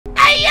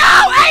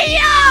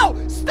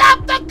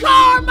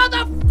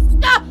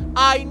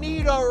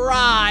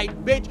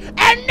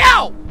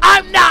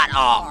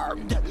not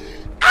armed.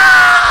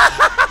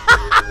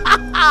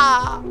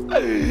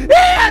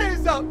 What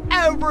is up,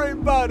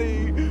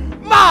 everybody?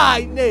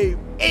 My name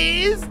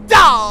is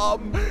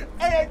Dom,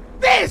 and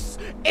this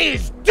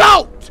is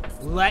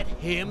Don't Let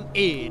Him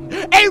In,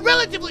 a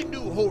relatively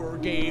new horror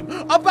game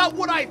about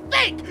what I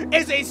think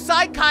is a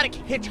psychotic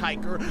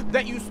hitchhiker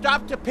that you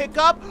stop to pick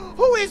up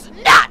who is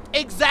not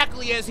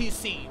exactly as he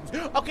seems.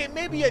 Okay,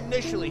 maybe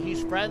initially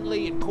he's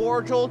friendly and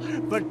cordial,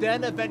 but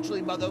then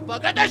eventually,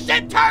 motherfucker, the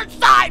shit turns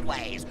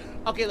sideways.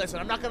 Okay, listen,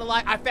 I'm not gonna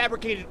lie, I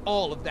fabricated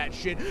all of that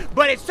shit,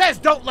 but it says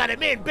don't let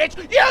him in, bitch.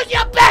 Use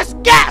your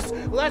best guess.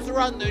 Let's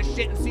run this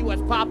shit and see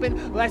what's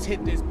poppin'. Let's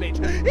hit this bitch.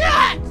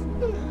 Yes!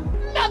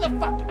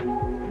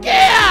 Motherfucker!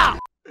 Yeah!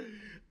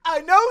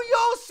 I know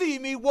y'all see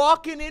me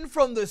walking in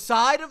from the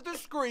side of the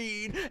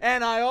screen,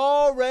 and I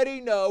already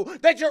know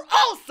that you're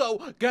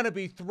also gonna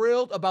be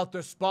thrilled about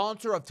the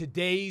sponsor of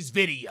today's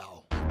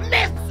video.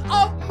 Myths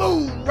of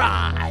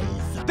Moonrise!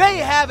 They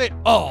have it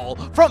all,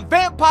 from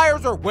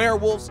vampires or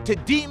werewolves to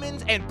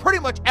demons and pretty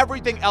much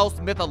everything else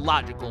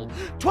mythological.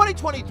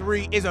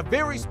 2023 is a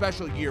very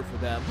special year for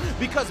them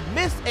because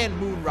Myths and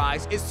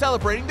Moonrise is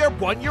celebrating their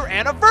 1-year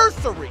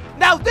anniversary.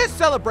 Now this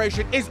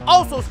celebration is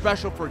also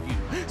special for you.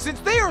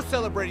 Since they are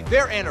celebrating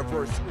their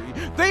anniversary,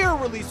 they are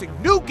releasing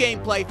new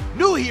gameplay,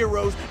 new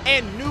heroes,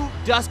 and new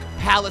Dusk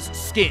Palace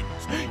skins.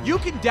 You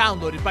can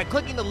download it by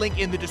clicking the link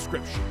in the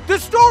description. The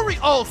story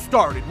all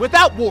started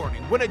without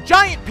warning when a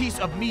giant piece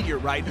of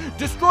meteorite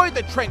destroyed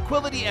the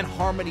tranquility and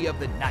harmony of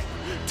the night.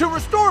 To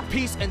restore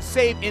peace and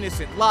save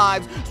innocent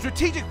lives,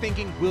 strategic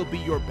thinking will be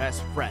your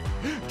best friend.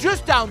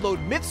 Just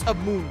download Myths of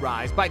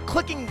Moonrise by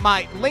clicking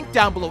my link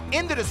down below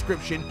in the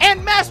description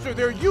and master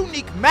their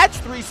unique Match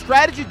 3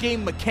 strategy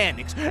game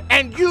mechanics,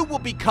 and you will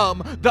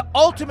become the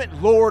ultimate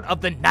Lord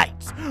of the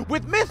Nights.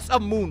 With Myths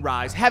of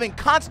Moonrise having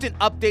constant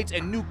updates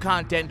and new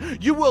content,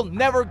 you will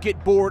never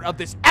get bored of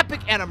this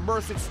epic and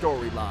immersive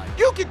storyline.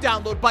 You can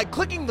download by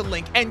clicking the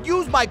link and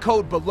use my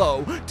code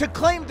below to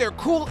claim their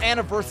cool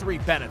anniversary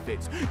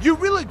benefits. You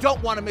really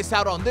don't want to miss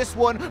out on this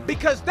one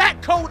because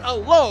that code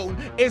alone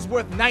is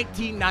worth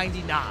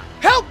 $19.99.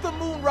 Help the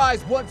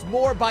Moonrise once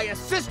more by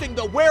assisting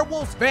the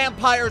werewolves,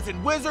 vampires,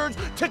 and wizards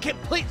to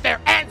complete their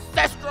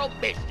ancestral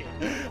mission.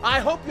 I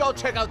hope y'all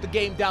check out the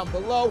game down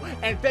below,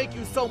 and thank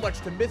you so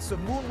much to Myths of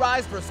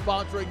Moonrise for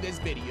sponsoring this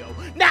video.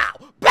 Now,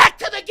 back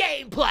to the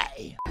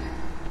gameplay!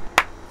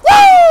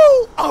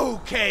 Woo!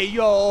 Okay,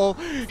 y'all,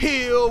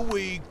 here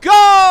we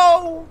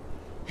go!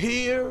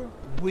 Here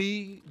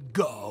we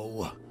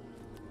go.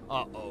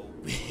 Uh-oh.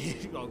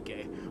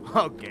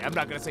 Okay, I'm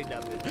not gonna say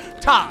nothing.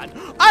 Todd,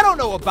 I don't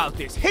know about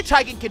this.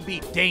 Hitchhiking can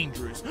be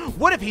dangerous.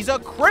 What if he's a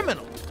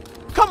criminal?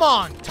 Come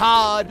on,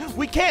 Todd.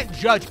 We can't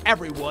judge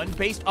everyone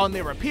based on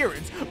their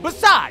appearance.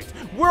 Besides,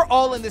 we're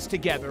all in this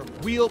together.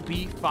 We'll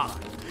be fine.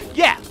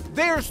 Yeah,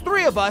 there's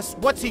 3 of us.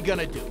 What's he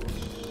gonna do?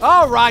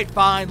 All right,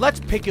 fine.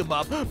 Let's pick him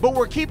up, but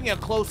we're keeping a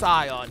close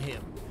eye on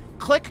him.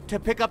 Click to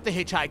pick up the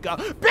hitchhiker.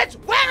 Bitch,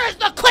 where is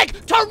the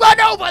click to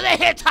run over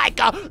the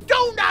hitchhiker?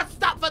 Do not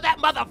stop for that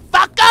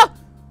motherfucker!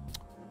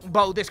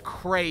 Bo, this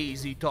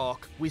crazy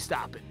talk. We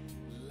stop it.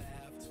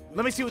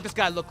 Let me see what this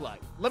guy look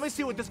like. Let me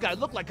see what this guy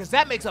look like, because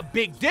that makes a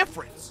big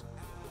difference.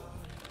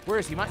 Where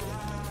is he?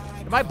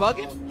 Am I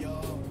bugging?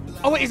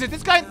 Oh, wait, is it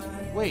this guy?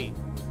 Wait,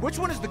 which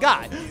one is the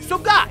guy? So,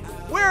 guy,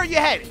 where are you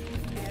headed?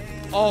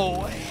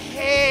 Oh,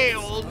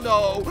 hell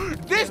no.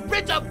 This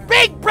bitch a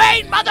big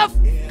brain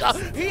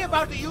motherfucker. He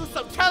about to use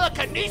some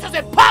telekinesis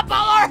and pop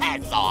all our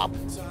heads off.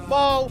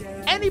 Bo,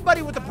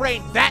 anybody with a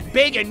brain that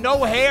big and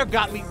no hair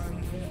got me.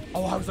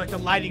 Oh, I was like, the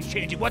lighting's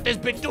changing. What this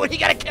bitch doing? He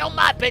gotta kill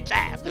my bitch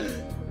ass.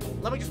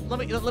 Let me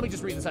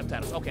just read the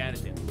subtitles. Okay, I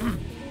understand.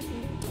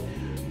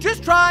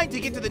 Just trying to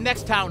get to the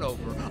next town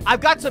over.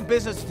 I've got some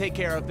business to take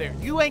care of there.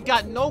 You ain't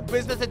got no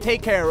business to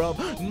take care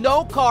of.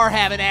 No car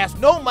having ass,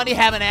 no money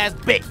having ass,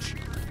 bitch.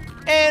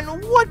 And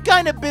what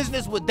kind of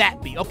business would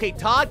that be? Okay,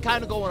 Todd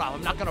kind of going off.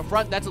 I'm not gonna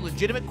front, that's a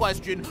legitimate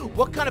question.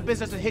 What kind of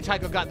business has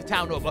Hitchhiker got the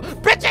town over?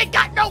 Bitch ain't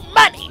got no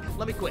money!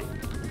 Let me quit.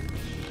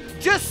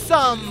 Just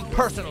some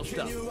personal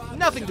stuff.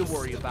 Nothing to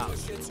worry about.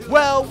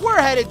 Well,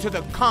 we're headed to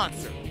the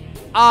concert.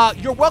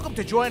 You're welcome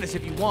to join us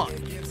if you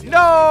want.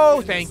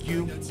 No, thank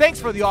you.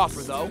 Thanks for the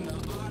offer, though.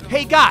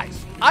 Hey,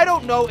 guys, I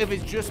don't know if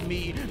it's just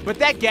me, but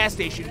that gas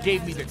station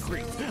gave me the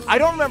creeps. I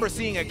don't remember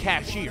seeing a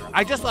cashier.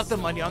 I just left the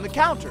money on the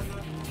counter.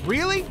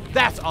 Really?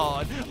 That's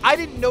odd. I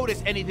didn't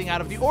notice anything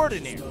out of the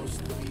ordinary.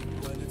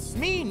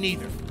 Me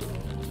neither.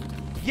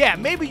 Yeah,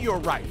 maybe you're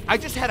right. I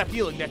just had a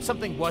feeling that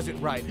something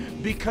wasn't right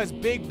because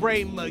Big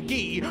Brain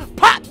McGee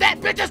popped that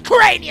bitch's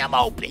cranium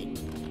open.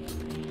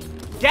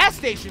 Gas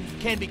stations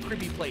can be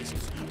creepy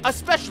places,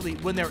 especially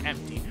when they're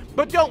empty.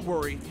 But don't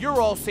worry, you're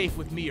all safe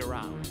with me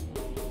around.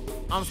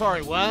 I'm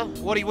sorry, what?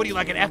 What are you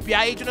like an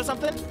FBI agent or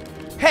something?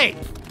 Hey,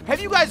 have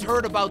you guys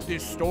heard about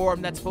this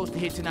storm that's supposed to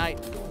hit tonight?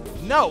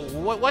 No,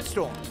 what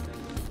storm?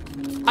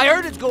 I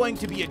heard it's going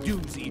to be a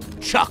doozy.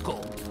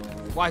 Chuckle.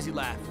 Why is he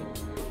laughing?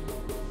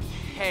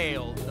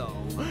 Hell no.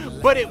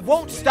 But it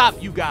won't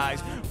stop you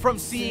guys from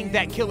seeing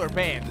that killer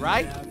band,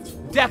 right?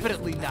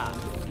 Definitely not.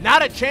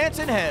 Not a chance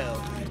in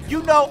hell.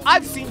 You know,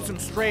 I've seen some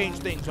strange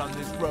things on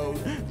this road.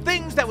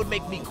 Things that would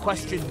make me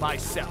question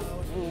myself.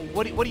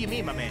 What do you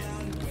mean, my man?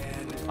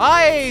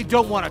 I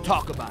don't want to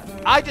talk about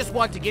it. I just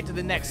want to get to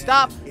the next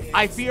stop.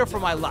 I fear for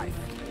my life.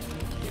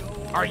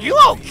 Are you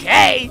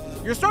okay?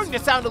 You're starting to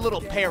sound a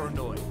little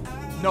paranoid.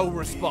 No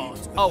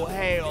response. Oh,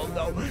 hell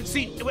no.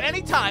 See,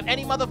 anytime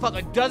any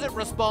motherfucker doesn't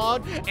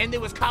respond and they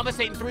was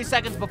conversating 3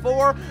 seconds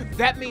before,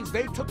 that means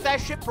they took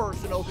that shit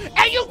personal.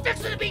 And you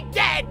fixing to be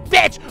dead,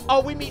 bitch! Oh,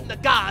 we meeting the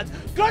gods.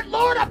 Good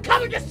Lord, I'm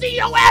coming to see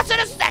your ass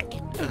in a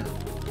second.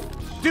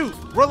 Dude,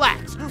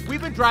 relax.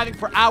 We've been driving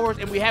for hours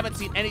and we haven't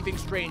seen anything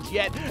strange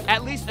yet,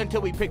 at least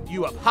until we picked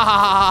you up. Ha ha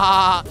ha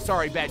ha ha.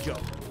 Sorry, bad joke.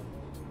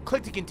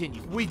 Click to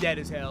continue. We dead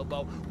as hell,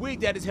 Bo. We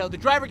dead as hell. The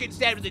driver getting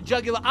stabbed in the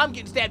jugular. I'm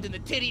getting stabbed in the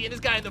titty, and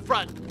this guy in the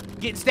front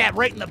getting stabbed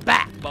right in the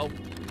back, Bo. All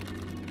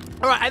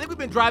right, I think we've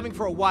been driving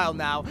for a while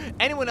now.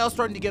 Anyone else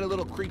starting to get a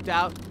little creeped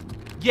out?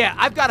 Yeah,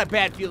 I've got a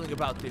bad feeling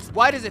about this.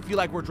 Why does it feel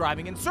like we're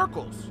driving in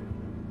circles?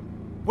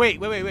 Wait.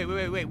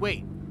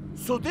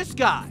 So this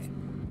guy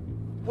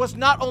was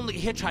not only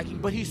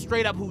hitchhiking, but he's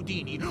straight up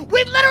Houdini.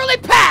 We literally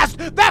passed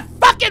that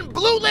fucking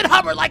blue lit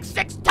Hummer like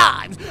 6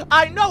 times.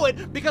 I know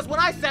it because when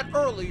I said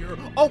earlier,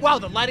 oh wow,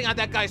 the lighting on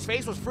that guy's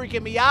face was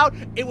freaking me out,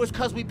 it was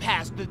because we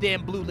passed the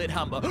damn blue lit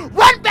Hummer.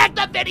 Run back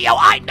the video,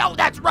 I know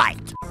that's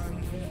right.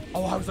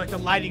 Oh, I was like, the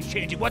lighting's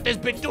changing. What this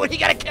bitch doing? He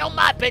gotta kill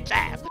my bitch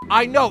ass.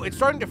 I know, it's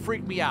starting to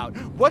freak me out.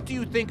 What do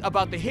you think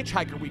about the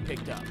hitchhiker we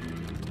picked up?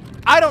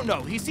 I don't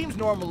know. He seems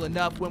normal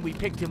enough when we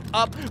picked him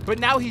up, but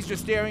now he's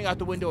just staring out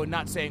the window and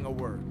not saying a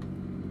word.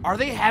 Are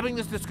they having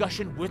this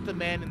discussion with the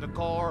man in the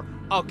car?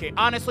 Okay,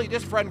 honestly,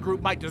 this friend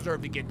group might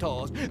deserve to get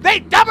tossed.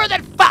 They dumber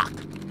than fuck!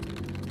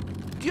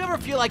 Do you ever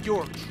feel like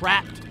you're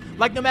trapped?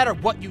 Like no matter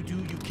what you do,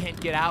 you can't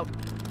get out?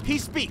 He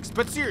speaks,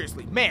 but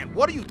seriously, man,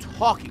 what are you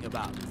talking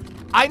about?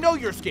 I know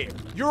you're scared.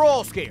 You're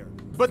all scared.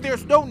 But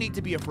there's no need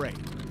to be afraid.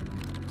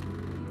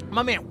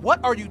 My man,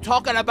 what are you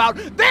talking about?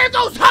 There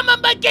goes Hummer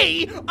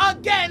McGee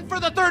again for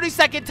the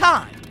 32nd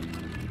time.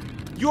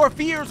 Your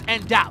fears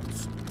and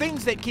doubts,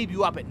 things that keep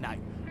you up at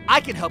night.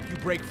 I can help you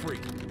break free.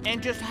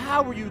 And just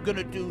how are you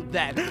gonna do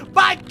that?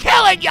 By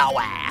killing your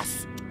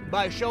ass!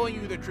 By showing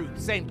you the truth.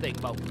 Same thing,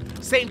 Mo.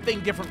 Same thing,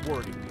 different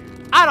wording.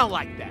 I don't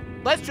like that.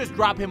 Let's just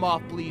drop him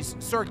off, please.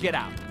 Sir, get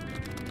out.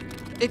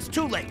 It's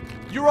too late.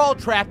 You're all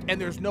trapped and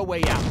there's no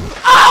way out.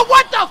 Oh,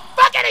 what the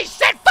fuckity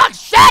shit? Fuck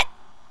shit!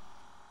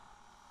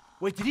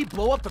 Wait, did he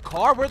blow up the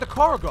car? Where'd the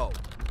car go?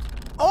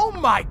 Oh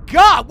my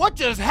god, what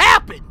just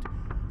happened?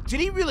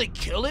 Did he really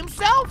kill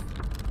himself?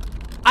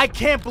 I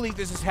can't believe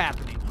this is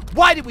happening.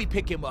 Why did we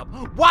pick him up?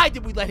 Why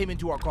did we let him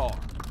into our car?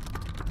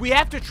 We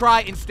have to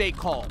try and stay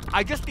calm.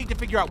 I just need to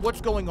figure out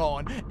what's going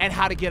on and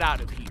how to get out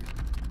of here.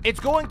 It's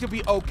going to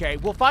be okay.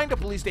 We'll find a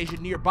police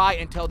station nearby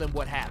and tell them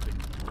what happened.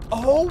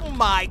 Oh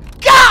my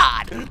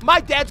god! My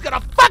dad's gonna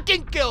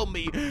fucking kill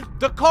me!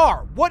 The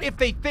car, what if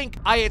they think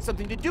I had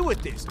something to do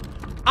with this?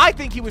 I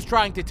think he was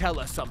trying to tell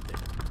us something.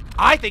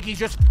 I think he's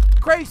just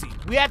crazy.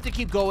 We have to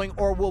keep going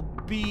or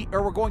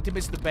we're going to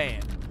miss the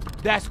band.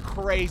 That's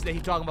crazy that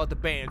he's talking about the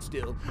band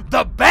still.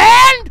 The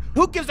band?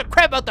 Who gives a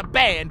crap about the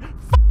band?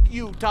 Fuck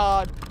you,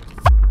 Todd.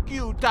 Fuck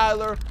you,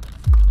 Tyler.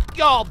 Fuck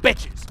y'all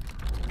bitches.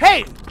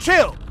 Hey,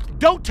 chill.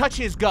 Don't touch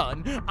his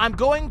gun. I'm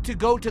going to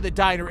go to the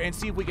diner and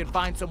see if we can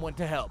find someone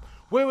to help.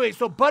 Wait,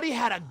 so Buddy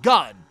had a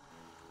gun.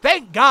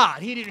 Thank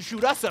God he didn't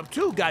shoot us up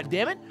too,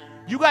 goddammit.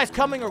 You guys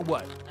coming or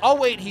what? I'll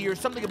wait here.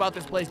 Something about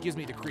this place gives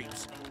me the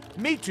creeps.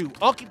 Me too.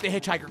 I'll keep the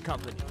hitchhiker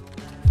company.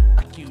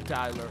 Fuck you,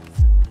 Tyler.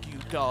 Fuck you,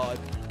 Todd.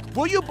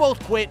 Will you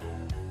both quit?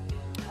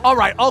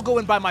 Alright, I'll go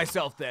in by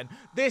myself then.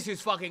 This is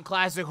fucking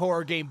classic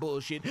horror game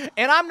bullshit.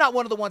 And I'm not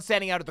one of the ones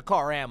standing out at the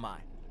car, am I?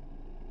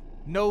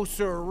 No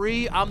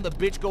siree, I'm the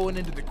bitch going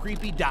into the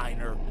creepy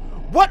diner.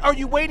 What are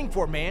you waiting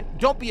for, man?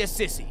 Don't be a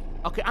sissy.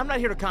 Okay, I'm not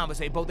here to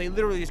conversate, but they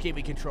literally just gave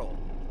me control.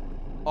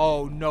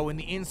 Oh no, in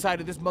the inside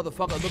of this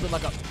motherfucker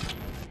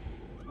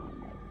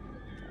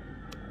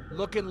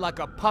looking like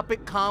a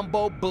puppet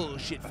combo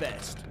bullshit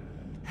fest.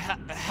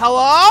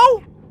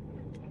 Hello?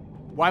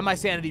 Why my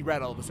sanity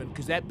red all of a sudden?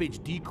 Because that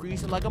bitch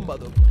decreasing like a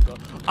motherfucker.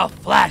 A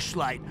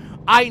flashlight.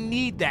 I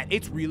need that.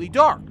 It's really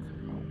dark.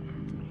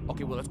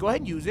 Okay, well, let's go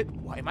ahead and use it.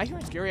 Why am I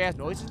hearing scary ass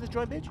noises in this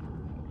joint, bitch?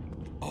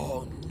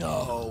 Oh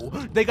no.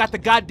 They got the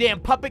goddamn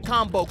puppet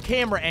combo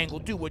camera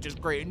angle too, which is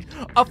cringe.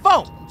 A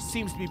phone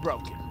seems to be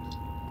broken.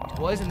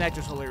 Well, isn't that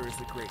just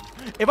hilariously cringe?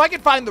 If I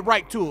can find the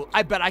right tool,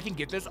 I bet I can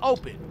get this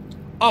open.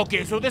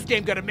 Okay, so this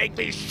game gonna make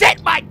me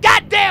shit my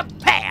goddamn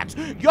pants.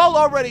 Y'all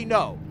already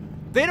know.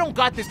 They don't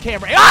got this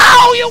camera.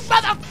 Oh, you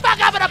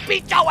motherfucker! I'm gonna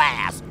beat your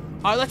ass.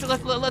 All right, let's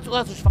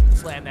just fucking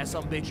slam that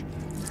son bitch.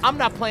 I'm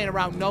not playing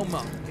around no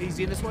more.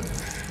 Easy in this one.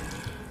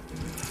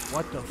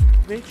 What the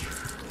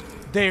bitch?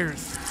 There's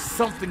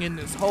something in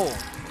this hole.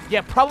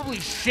 Yeah, probably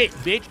shit,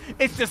 bitch.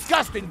 It's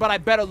disgusting, but I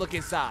better look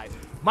inside.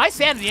 My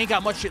sanity ain't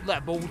got much shit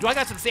left, but do I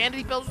got some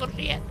sanity pills or some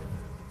shit?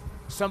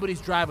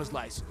 Somebody's driver's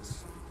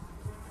license.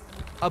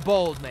 A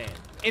bald man.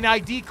 An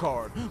ID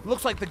card.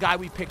 Looks like the guy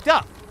we picked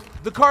up.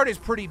 The card is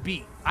pretty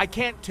beat. I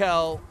can't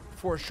tell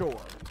for sure.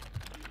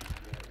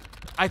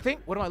 I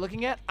think, what am I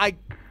looking at? I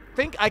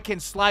think I can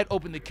slide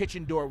open the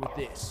kitchen door with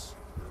this.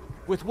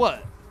 With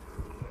what?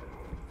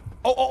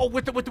 Oh,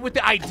 with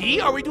the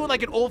ID? Are we doing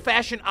like an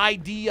old-fashioned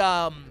ID,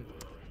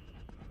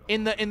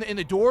 in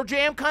the door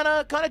jam kind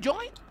of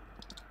joint?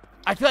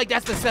 I feel like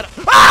that's the setup.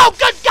 Oh,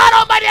 good God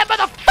almighty, that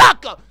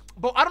motherfucker!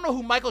 But I don't know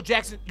who Michael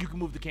Jackson. You can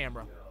move the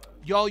camera.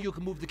 Y'all, you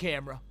can move the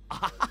camera.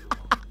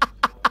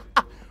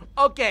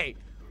 Okay,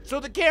 so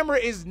the camera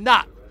is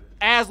not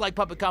as like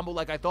Puppet Combo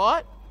like I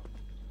thought.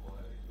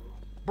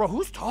 Bro,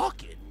 who's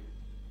talking?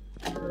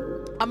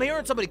 I'm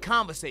hearing somebody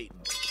conversating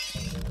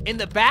in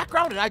the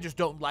background, and I just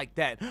don't like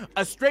that.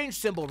 A strange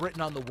symbol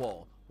written on the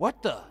wall.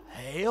 What the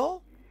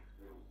hell?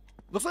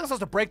 Looks like I'm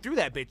supposed to break through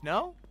that bitch,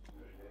 no?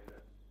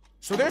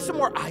 So there's some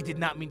more. I did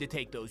not mean to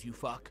take those, you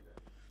fuck.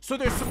 So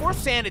there's some more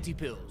sanity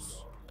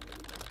pills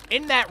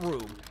in that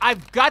room.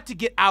 I've got to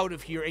get out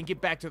of here and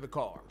get back to the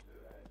car.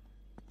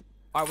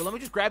 All right, well, let me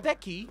just grab that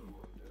key.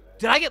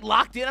 Did I get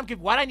locked in?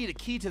 Why'd I need a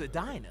key to the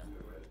diner?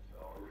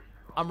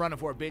 I'm running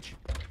for it, bitch.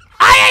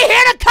 I ain't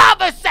here to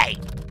conversate!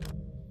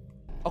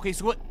 Okay,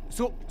 so what?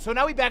 So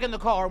now we back in the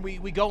car and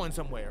we going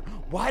somewhere.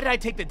 Why did I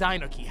take the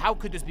diner key? How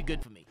could this be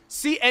good for me?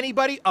 See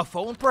anybody? A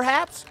phone,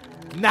 perhaps?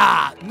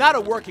 Nah, not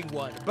a working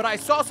one, but I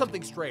saw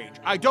something strange.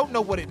 I don't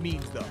know what it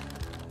means, though.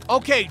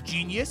 Okay,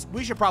 genius,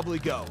 we should probably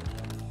go.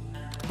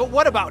 But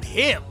what about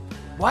him?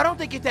 Why don't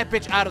they get that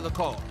bitch out of the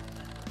car?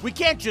 We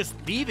can't just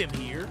leave him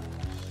here.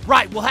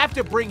 Right, we'll have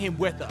to bring him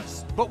with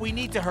us, but we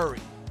need to hurry.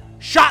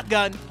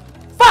 Shotgun.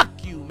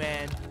 Fuck you,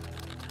 man.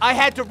 I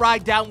had to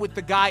ride down with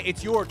the guy.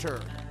 It's your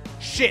turn.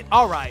 Shit,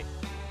 all right.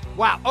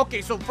 Wow,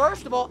 okay, so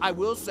first of all, I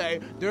will say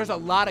there's a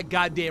lot of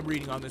goddamn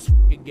reading on this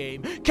fucking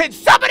game. Can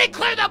somebody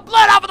clear the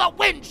blood off of the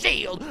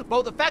windshield?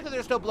 But the fact that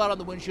there's no blood on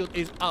the windshield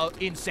is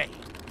insane.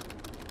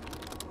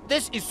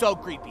 This is so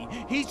creepy.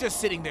 He's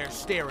just sitting there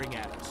staring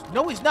at us.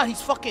 No, he's not.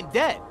 He's fucking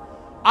dead.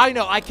 I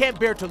know, I can't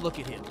bear to look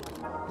at him.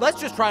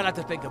 Let's just try not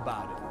to think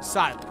about it.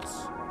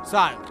 Silence.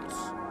 Silence.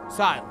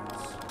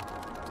 Silence.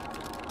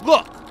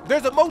 Look,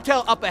 there's a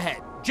motel up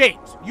ahead.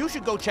 James, you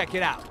should go check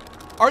it out.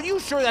 Are you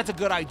sure that's a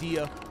good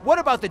idea? What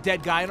about the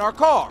dead guy in our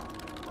car?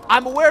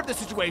 I'm aware of the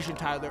situation,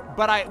 Tyler,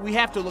 but we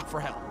have to look for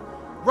help.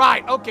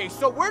 Right, okay,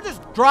 so we're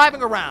just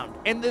driving around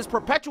in this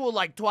perpetual,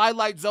 like,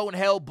 Twilight Zone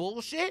hell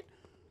bullshit,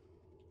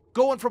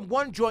 going from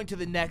one joint to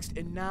the next,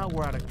 and now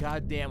we're at a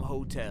goddamn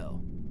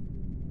hotel.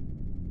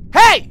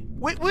 Hey!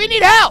 We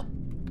need help!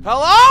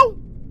 Hello?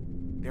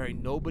 There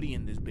ain't nobody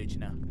in this bitch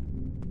now.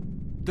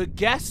 The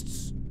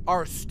guests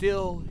are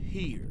still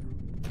here.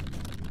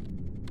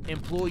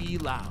 Employee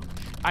lounge.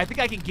 I think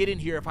I can get in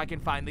here if I can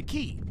find the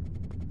key.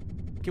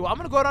 Okay, well, I'm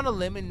gonna go out on a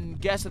limb and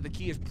guess that the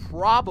key is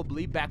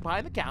probably back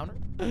behind the counter.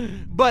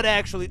 But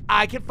actually,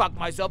 I can fuck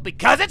myself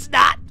because it's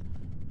not!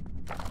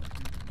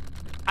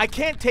 I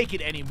can't take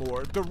it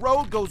anymore. The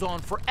road goes on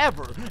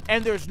forever,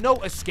 and there's no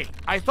escape.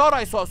 I thought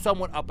I saw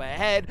someone up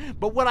ahead,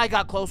 but when I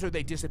got closer,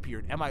 they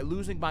disappeared. Am I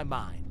losing my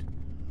mind?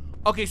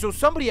 Okay, so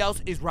somebody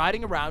else is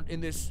riding around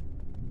in this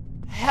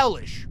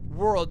hellish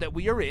world that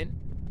we are in,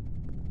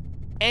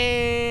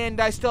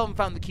 and I still haven't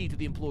found the key to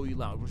the employee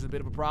lounge, which is a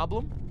bit of a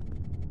problem.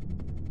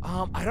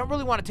 I don't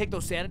really want to take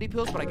those sanity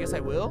pills, but I guess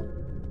I will.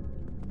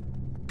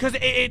 Because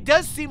it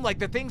does seem like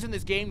the things in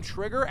this game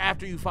trigger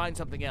after you find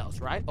something else,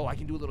 right? Oh, I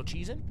can do a little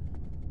cheesing?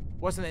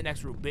 What's in that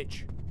next room,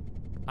 bitch?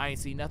 I ain't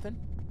see nothing.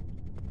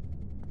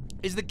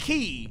 Is the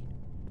key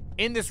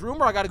in this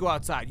room, or I gotta go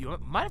outside? You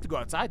might have to go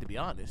outside, to be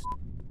honest.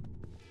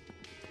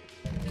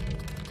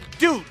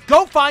 Dude,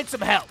 go find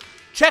some help.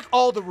 Check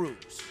all the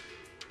rooms.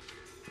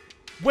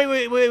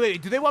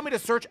 Wait. Do they want me to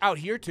search out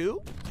here,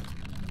 too?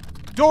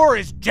 Door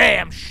is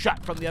jammed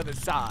shut from the other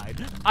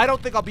side. I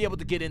don't think I'll be able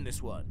to get in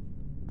this one.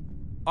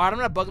 All right, I'm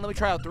not bugging. Let me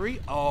try out 3.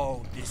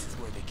 Oh, this is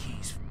where the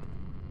key's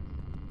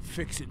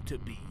fixing to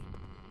be.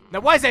 Now,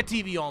 why is that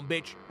TV on,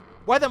 bitch?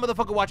 Why that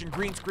motherfucker watching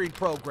green screen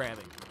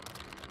programming?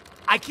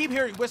 I keep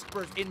hearing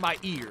whispers in my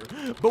ear,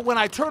 but when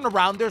I turn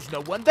around, there's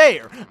no one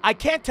there. I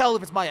can't tell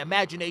if it's my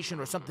imagination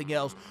or something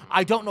else.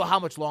 I don't know how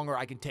much longer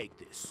I can take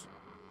this.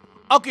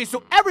 Okay,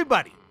 so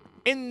everybody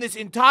in this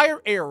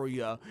entire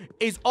area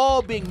is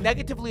all being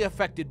negatively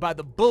affected by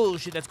the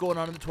bullshit that's going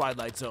on in the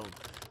Twilight Zone.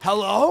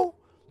 Hello?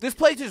 This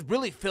place is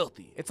really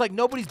filthy. It's like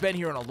nobody's been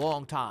here in a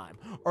long time,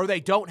 or they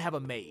don't have a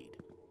maid.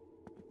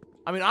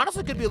 I mean,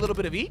 honestly, it could be a little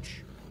bit of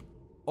each.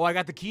 Oh, I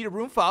got the key to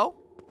room 4.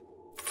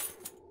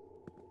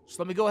 So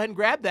let me go ahead and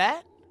grab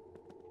that.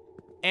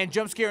 And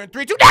jump scare in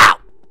 3, 2, now!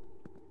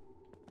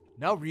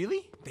 No,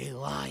 really? They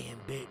lying,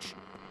 bitch.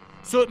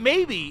 So it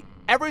may be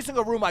every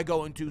single room I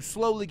go into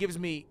slowly gives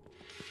me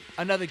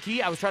another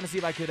key. I was trying to see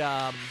if I could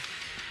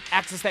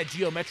access that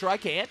Geo Metro. I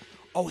can't.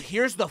 Oh,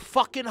 here's the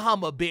fucking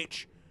Hummer,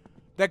 bitch.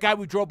 That guy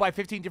we drove by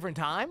 15 different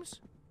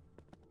times.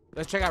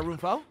 Let's check out room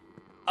 4.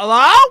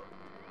 Hello?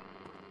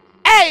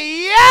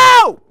 Hey,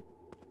 yo!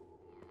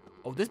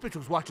 Oh, this bitch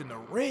was watching The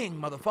Ring,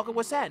 motherfucker.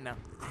 What's that now?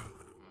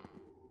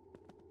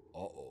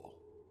 Uh-oh.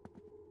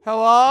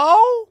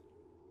 Hello?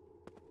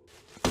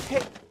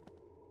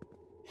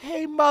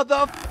 Hey,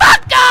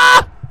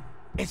 motherfucker!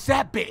 It's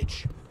that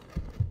bitch.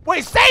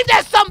 Wait, save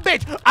that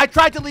sumbitch! I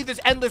tried to leave this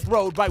endless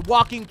road by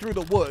walking through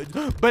the woods,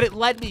 but it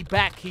led me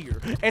back here.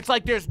 It's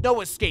like there's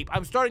no escape.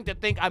 I'm starting to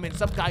think I'm in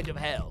some kind of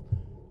hell.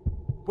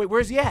 Wait,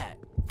 where's he at?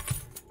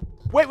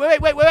 Wait,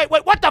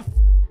 what the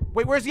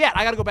Wait, where's he at?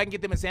 I gotta go back and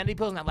get them insanity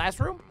pills in that last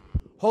room?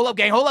 Hold up,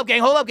 gang, hold up,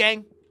 gang, hold up,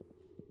 gang.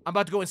 I'm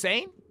about to go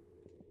insane?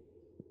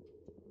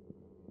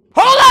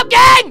 Hold up,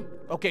 gang!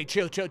 Okay,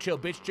 chill,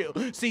 bitch, chill.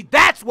 See,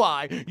 that's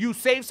why you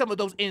save some of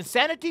those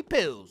insanity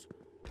pills.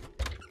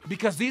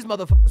 Because these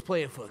motherfuckers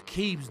playing for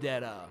keeps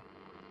that,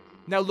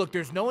 Now, look,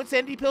 there's no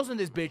insanity pills in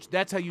this bitch.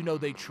 That's how you know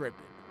they tripping.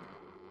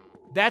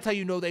 That's how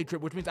you know they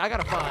trip, which means I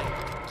gotta find...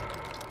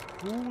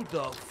 Who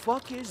the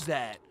fuck is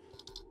that?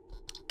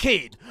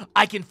 Kid,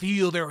 I can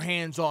feel their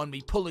hands on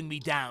me, pulling me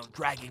down,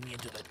 dragging me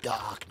into the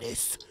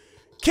darkness.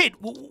 Kid,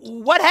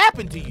 what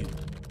happened to you?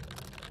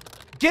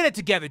 Get it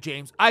together,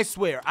 James. I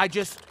swear, I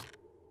just...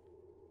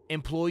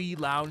 Employee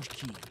lounge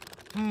key.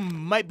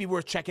 Might be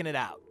worth checking it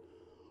out.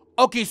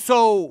 Okay,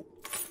 so...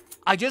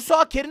 I just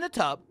saw a kid in the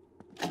tub.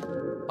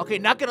 Okay,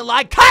 not gonna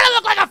lie, kinda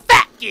look like a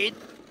fat kid.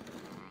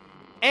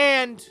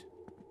 And...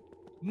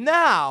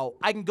 Now,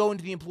 I can go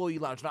into the employee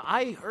lounge. Now,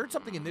 I heard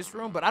something in this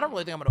room, but I don't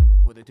really think I'm gonna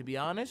f with it, to be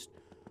honest.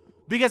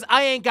 Because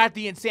I ain't got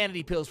the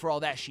insanity pills for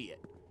all that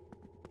shit.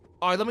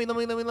 All right, let me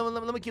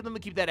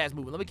keep that ass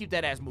moving. Let me keep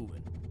that ass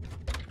moving.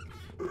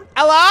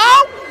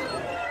 Hello?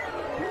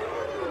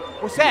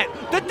 What's that?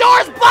 The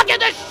door's blocking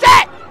the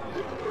shit!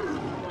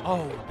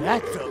 Oh,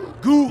 that's a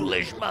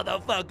ghoulish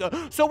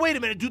motherfucker. So wait a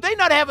minute, do they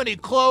not have any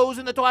clothes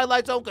in the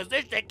Twilight Zone? Because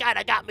this shit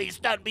kinda got me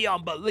stunned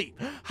beyond belief.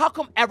 How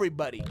come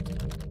everybody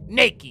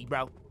naked,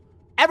 bro?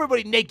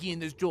 Everybody naked in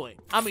this joint.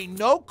 I mean,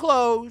 no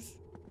clothes,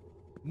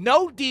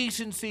 no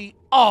decency,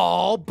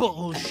 all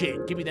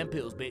bullshit. Give me them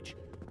pills, bitch.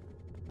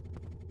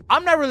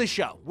 I'm not really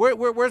sure.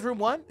 Where's room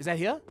 1? Is that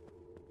here?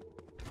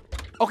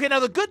 Okay, now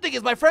the good thing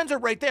is my friends are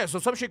right there, so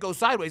some shit goes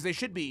sideways. They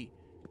should be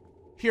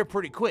here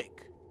pretty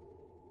quick.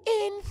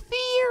 In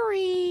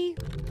theory.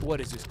 What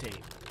is this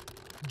tape?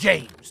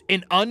 James,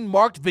 an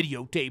unmarked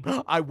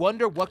videotape. I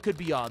wonder what could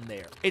be on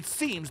there. It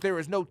seems there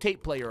is no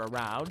tape player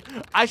around.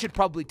 I should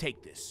probably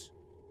take this.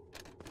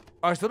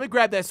 All right, so let me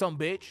grab that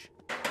sumbitch.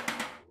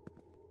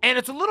 And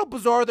it's a little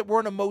bizarre that we're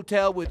in a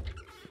motel with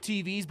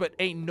TVs, but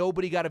ain't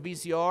nobody got a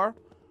VCR.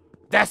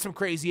 That's some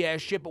crazy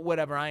ass shit, but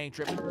whatever, I ain't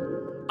tripping.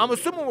 I'm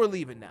assuming we're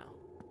leaving now.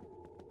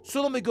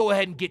 So let me go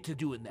ahead and get to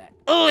doing that.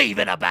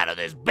 Leaving up out of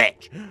this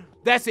bitch.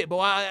 That's it, but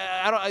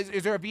I don't,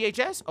 is there a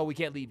VHS? Oh, we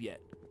can't leave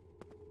yet.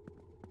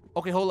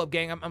 Okay, hold up,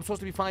 gang. I'm supposed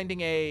to be finding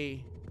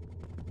a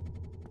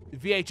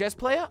VHS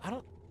player? I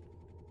don't,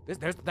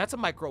 that's a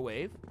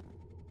microwave.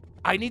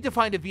 I need to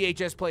find a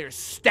VHS player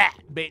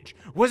stat, bitch.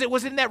 Was it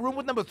in that room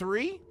with number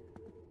 3?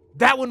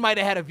 That one might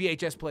have had a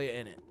VHS player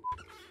in it.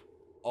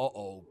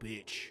 Uh-oh,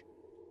 bitch.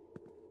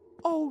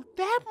 Oh,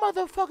 that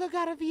motherfucker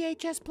got a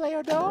VHS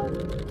player, though.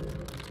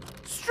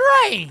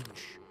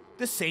 Strange.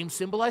 The same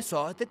symbol I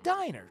saw at the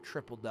diner.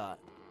 Triple dot.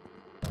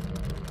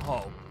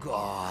 Oh,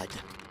 God.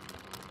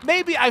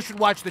 Maybe I should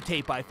watch the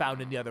tape I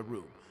found in the other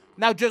room.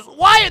 Now, just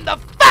why in the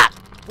fuck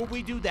would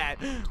we do that?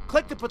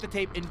 Click to put the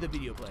tape into the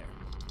video player.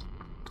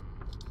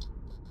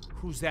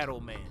 Who's that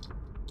old man?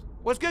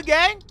 What's good,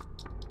 gang?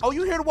 Oh,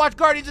 you here to watch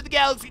Guardians of the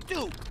Galaxy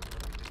 2?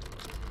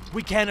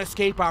 We can't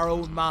escape our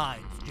own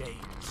minds, James.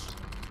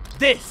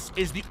 This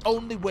is the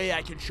only way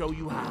I can show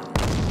you how.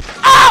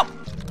 Oh!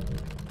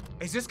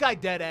 Is this guy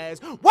dead ass?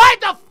 Why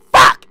the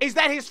fuck is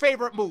that his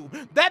favorite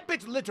move? That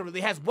bitch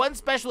literally has one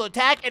special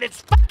attack and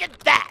it's fucking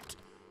that.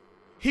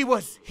 He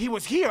was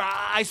here.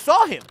 I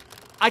saw him.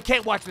 I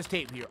can't watch this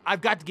tape here.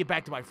 I've got to get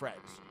back to my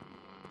friends.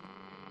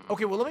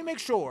 Okay, well, let me make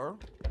sure.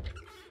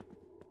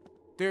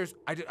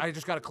 I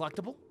just got a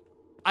collectible.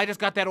 I just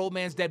got that old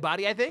man's dead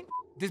body, I think.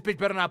 This bitch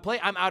better not play.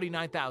 I'm Audi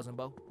 9000,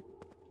 Bo.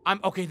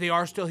 Okay, they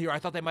are still here. I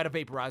thought they might have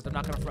vaporized. I'm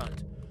not gonna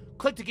front.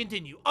 Click to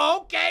continue.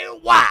 Okay,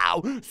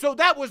 wow. So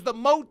that was the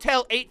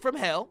Motel 8 from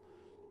hell.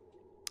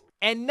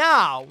 And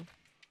now,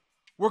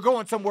 we're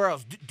going somewhere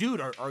else.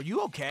 Dude, are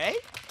you okay?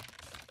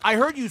 I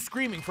heard you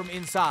screaming from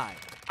inside.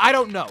 I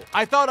don't know.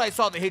 I thought I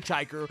saw the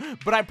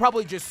hitchhiker, but I'm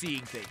probably just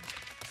seeing things.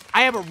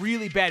 I have a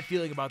really bad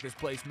feeling about this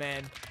place,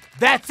 man.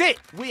 That's it.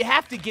 We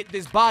have to get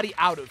this body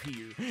out of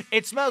here.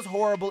 It smells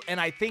horrible, and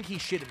I think he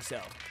shit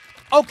himself.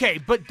 Okay,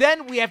 but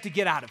then we have to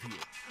get out of here.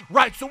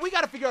 Right, so we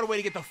got to figure out a way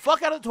to get the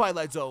fuck out of the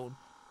Twilight Zone.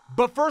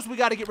 But first, we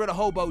got to get rid of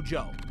Hobo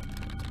Joe.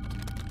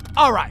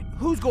 All right,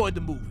 who's going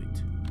to move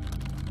it?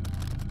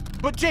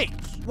 But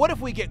James, what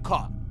if we get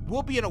caught?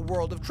 We'll be in a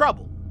world of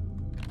trouble.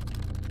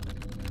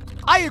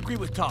 I agree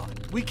with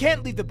Todd. We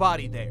can't leave the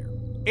body there.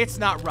 It's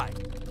not right.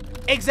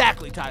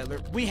 Exactly, Tyler.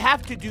 We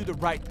have to do the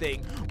right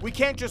thing. We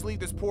can't just leave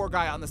this poor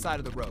guy on the side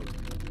of the road.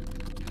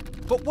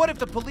 But what if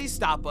the police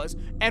stop us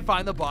and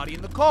find the body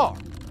in the car?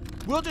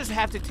 We'll just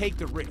have to take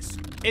the risk.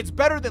 It's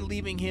better than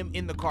leaving him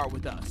in the car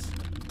with us.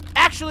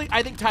 Actually,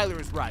 I think Tyler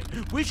is right.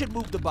 We should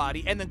move the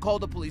body and then call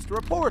the police to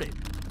report it.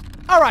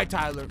 All right,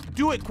 Tyler,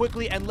 do it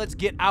quickly and let's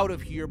get out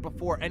of here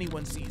before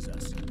anyone sees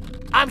us.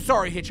 I'm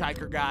sorry,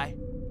 hitchhiker guy.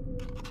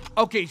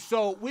 Okay,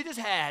 so we just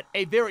had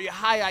a very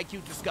high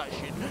IQ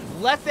discussion.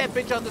 Left that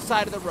bitch on the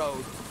side of the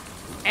road.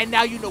 And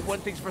now you know one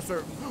thing's for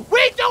certain.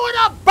 We doing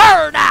a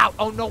burnout!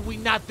 Oh no, we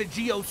not the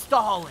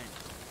Geo-Stalin.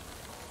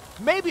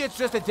 Maybe it's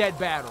just a dead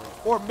battery.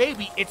 Or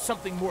maybe it's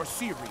something more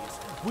serious.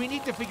 We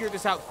need to figure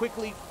this out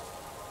quickly.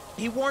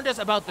 He warned us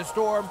about the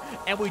storm,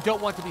 and we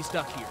don't want to be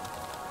stuck here.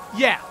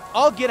 Yeah,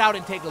 I'll get out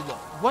and take a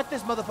look. What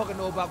does motherfucker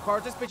know about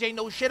cars? This bitch ain't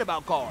know shit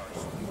about cars.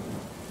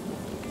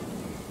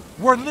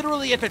 We're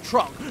literally at the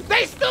trunk.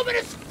 They stupid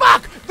as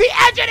fuck! The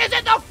engine is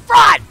in the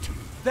front!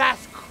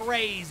 That's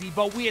crazy,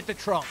 but we at the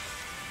trunk.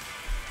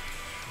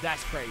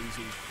 That's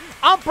crazy.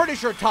 I'm pretty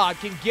sure Todd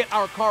can get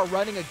our car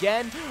running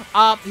again.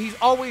 He's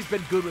always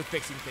been good with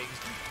fixing things.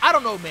 I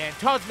don't know, man.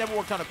 Todd's never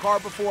worked on a car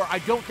before. I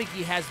don't think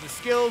he has the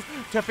skills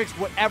to fix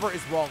whatever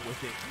is wrong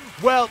with it.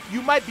 Well,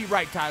 you might be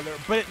right, Tyler,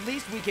 but at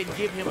least we can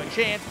give him a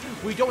chance.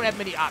 We don't have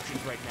many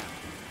options right now.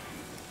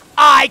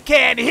 I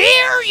can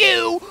hear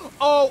you!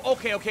 Oh,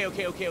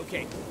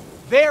 okay.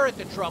 There at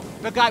the trunk,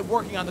 the guy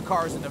working on the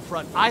cars in the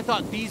front. I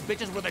thought these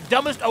bitches were the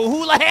dumbest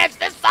hula-hands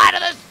this side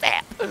of the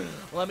step.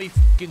 Let me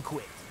fucking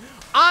quit.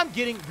 I'm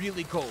getting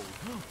really cold.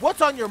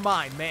 What's on your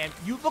mind, man?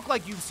 You look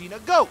like you've seen a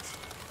ghost.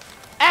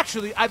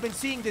 Actually, I've been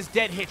seeing this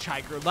dead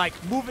hitchhiker, like,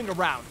 moving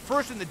around.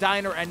 First in the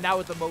diner and now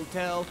at the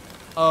motel.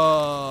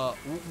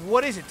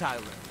 What is it,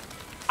 Tyler?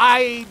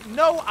 I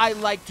know I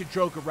like to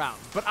joke around,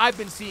 but I've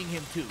been seeing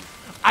him too.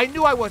 I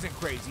knew I wasn't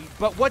crazy,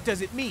 but what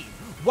does it mean?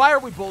 Why are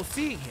we both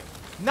seeing him?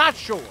 Not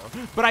sure,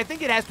 but I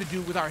think it has to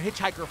do with our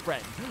hitchhiker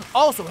friend.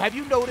 Also, have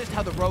you noticed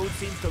how the road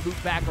seems to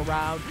loop back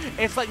around?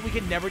 It's like we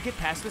can never get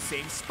past the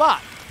same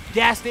spot.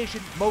 Gas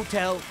station,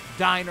 motel,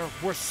 diner,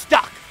 we're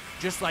stuck,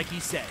 just like he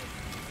said.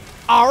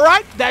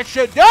 Alright, that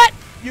should do it.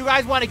 You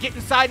guys want to get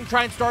inside and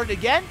try and start it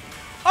again?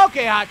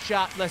 Okay,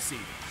 hotshot, let's see.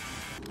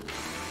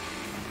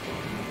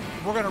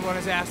 We're gonna run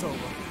his ass over.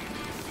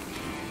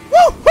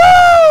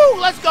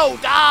 Woohoo! Let's go,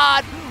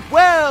 Dodd!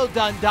 Well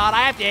done, Dodd.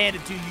 I have to hand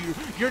it to you.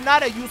 You're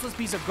not a useless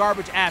piece of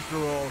garbage after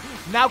all.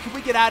 Now, can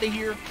we get out of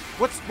here?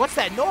 What's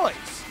that noise?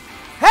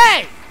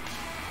 Hey!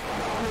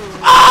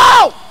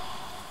 Oh!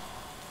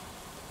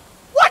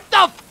 What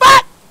the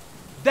fuck?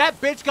 That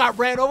bitch got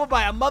ran over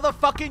by a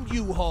motherfucking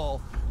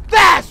U-Haul.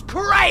 That's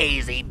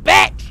crazy,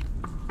 bitch!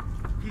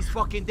 He's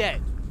fucking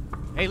dead.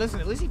 Hey, listen,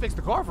 at least he fixed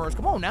the car first.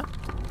 Come on now.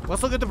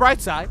 Let's look at the bright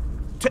side.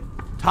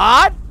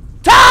 Todd?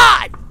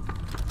 Todd!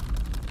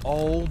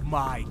 Oh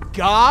my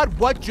God,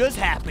 what just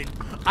happened?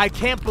 I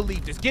can't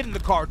believe this. Get in the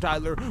car,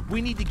 Tyler.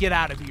 We need to get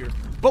out of here.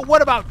 But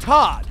what about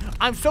Todd?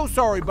 I'm so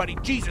sorry, buddy.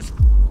 Jesus,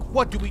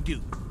 what do we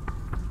do?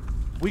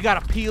 We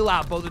gotta peel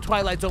out, Bo. The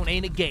Twilight Zone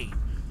ain't a game.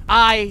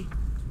 I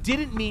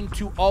didn't mean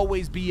to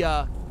always be,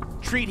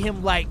 treat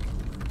him like...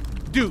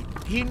 Dude,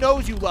 he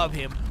knows you love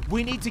him.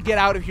 We need to get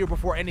out of here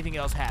before anything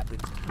else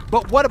happens.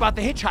 But what about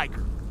the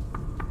hitchhiker?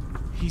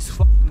 He's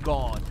fucking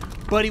gone.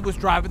 But he was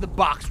driving the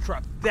box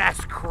truck.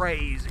 That's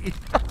crazy.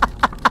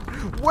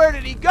 Where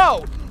did he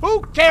go?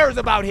 Who cares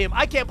about him?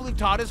 I can't believe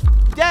Todd is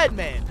dead,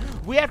 man.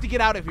 We have to get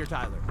out of here,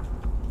 Tyler.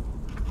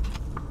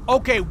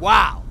 Okay,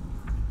 wow.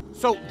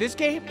 So this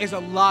game is a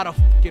lot of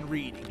fucking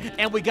reading.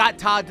 And we got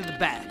Todd to the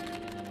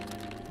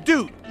back.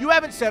 Dude, you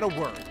haven't said a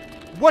word.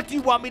 What do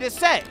you want me to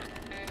say?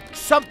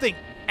 Something,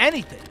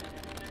 anything.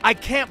 I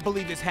can't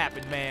believe this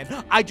happened,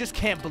 man. I just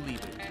can't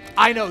believe it.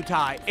 I know,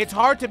 Ty. It's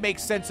hard to make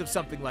sense of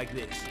something like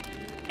this.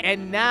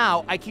 And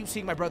now, I keep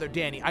seeing my brother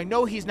Danny. I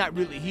know he's not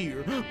really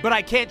here, but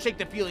I can't shake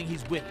the feeling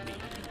he's with me.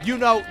 You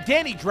know,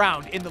 Danny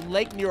drowned in the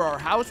lake near our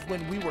house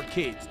when we were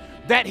kids.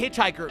 That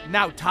hitchhiker,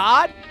 now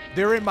Todd,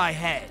 they're in my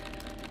head.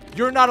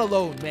 You're not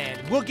alone, man.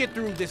 We'll get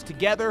through this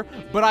together,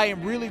 but I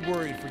am really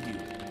worried for you.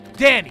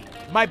 Danny,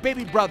 my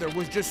baby brother,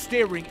 was just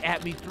staring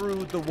at me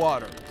through the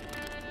water.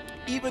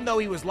 Even though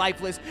he was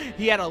lifeless,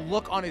 he had a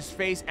look on his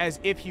face as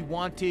if he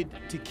wanted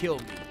to kill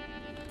me.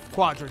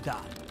 Quadra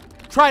died.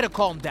 Try to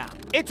calm down.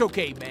 It's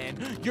okay,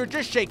 man. You're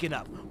just shaken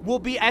up. We'll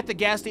be at the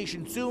gas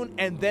station soon,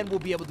 and then we'll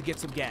be able to get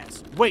some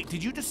gas. Wait,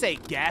 did you just say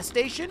gas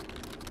station?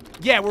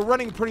 Yeah, we're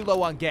running pretty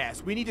low on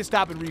gas. We need to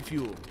stop and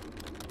refuel.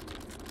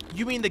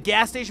 You mean the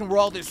gas station where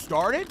all this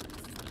started?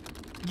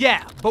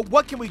 Yeah, but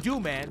what can we do,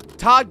 man?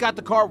 Todd got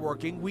the car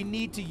working. We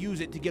need to use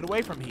it to get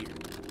away from here.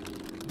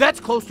 That's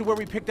close to where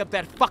we picked up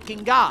that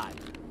fucking guy.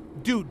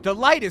 Dude, the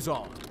light is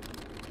on.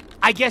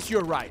 I guess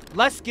you're right.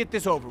 Let's get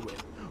this over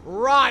with.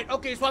 Right,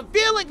 okay, so I'm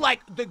feeling like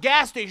the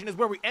gas station is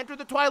where we enter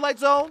the Twilight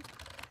Zone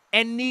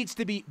and needs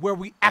to be where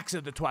we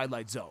exit the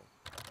Twilight Zone.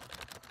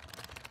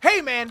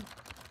 Hey, man,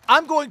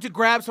 I'm going to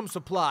grab some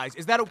supplies.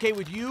 Is that okay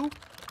with you?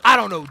 I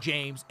don't know,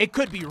 James. It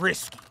could be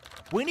risky.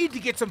 We need to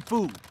get some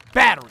food,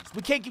 batteries.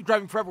 We can't keep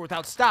driving forever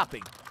without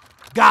stopping.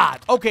 God,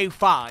 okay,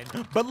 fine,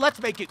 but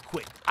let's make it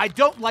quick. I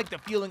don't like the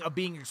feeling of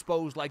being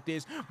exposed like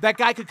this. That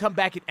guy could come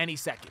back at any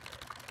second.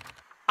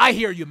 I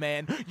hear you,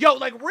 man. Yo,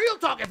 like, real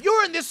talk, if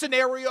you're in this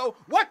scenario,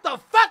 what the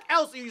fuck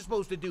else are you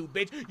supposed to do,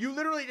 bitch? You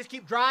literally just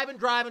keep driving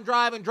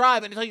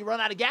until you run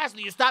out of gas, and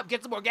then you stop,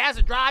 get some more gas,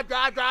 and drive.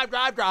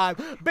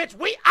 Bitch,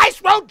 we ice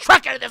road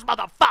trucking this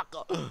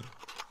motherfucker.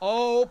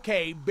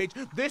 Okay,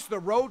 bitch, this is the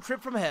road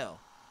trip from hell.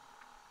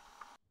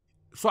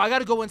 So I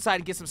gotta go inside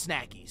and get some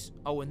snackies.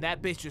 Oh, and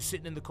that bitch just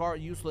sitting in the car,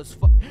 useless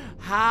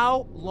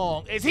How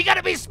long is he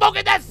gonna be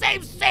smoking that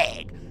same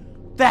cig?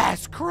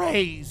 That's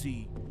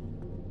crazy.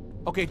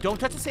 Okay, don't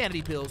touch the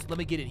sanity pills. Let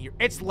me get in here.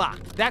 It's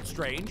locked. That's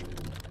strange.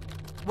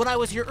 When I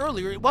was here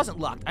earlier, it wasn't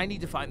locked. I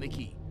need to find the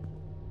key.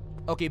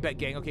 Okay, bet,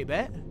 gang. Okay,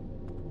 bet.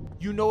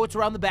 You know it's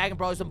around the bag and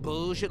probably some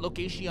bullshit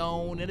location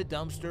in a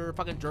dumpster,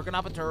 fucking jerking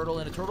off a turtle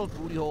in a turtle's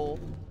booty hole.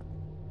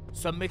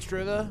 Some mixture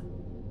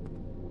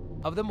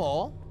of them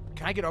all.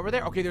 Can I get over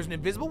there? Okay, there's an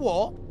invisible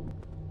wall.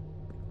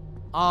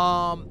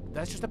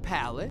 That's just a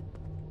pallet.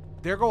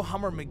 There go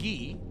Hummer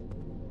McGee.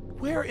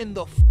 Where in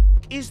the f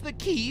is the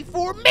key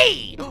for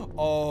me?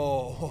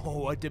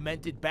 Oh, a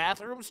demented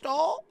bathroom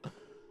stall?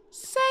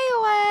 Say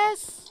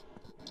less.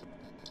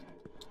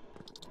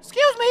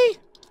 Excuse me.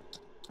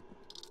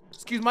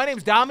 Excuse, my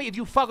name's Dommy. If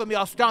you fuck with me,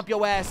 I'll stomp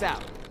your ass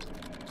out.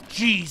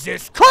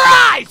 Jesus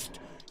Christ!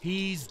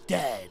 He's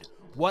dead.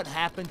 What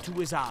happened to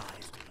his eyes?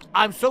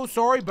 I'm so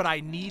sorry, but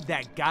I need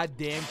that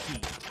goddamn key.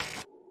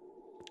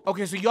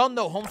 Okay, so y'all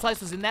know Home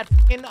Slice was in that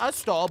fucking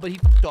stall, but he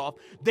fucked off.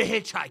 The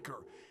Hitchhiker.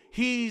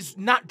 He's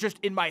not just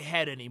in my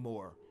head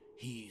anymore.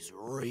 He's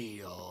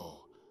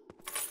real.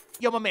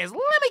 Yo, my mans,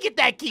 let me get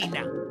that key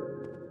now.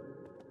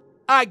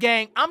 Alright,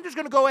 gang, I'm just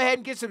gonna go ahead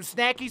and get some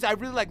snackies. I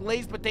really like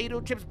Lay's potato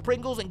chips,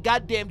 Pringles, and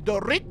goddamn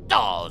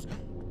Doritos.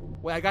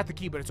 Wait, I got the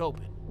key, but it's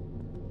open.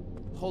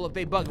 Hold up,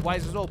 they bugging. Why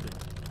is this open?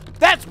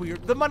 That's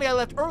weird. The money I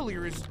left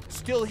earlier is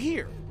still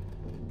here.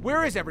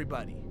 Where is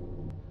everybody?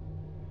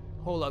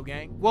 Hold up,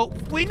 gang. Well,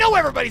 we know where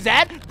everybody's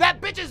at.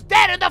 That bitch is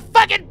dead in the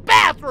fucking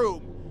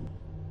bathroom.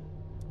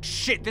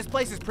 Shit, this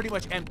place is pretty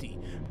much empty.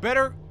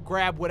 Better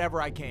grab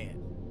whatever I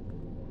can.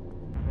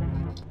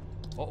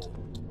 Uh-oh.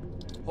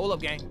 Hold up,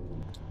 gang.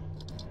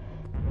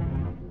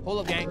 Hold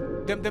up, gang.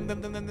 Them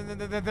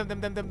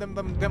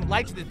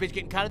lights in this bitch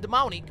getting kind of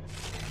demonic.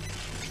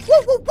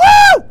 Woo, woo,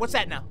 woo! What's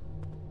that now?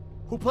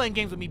 Who playing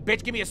games with me,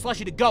 bitch? Give me a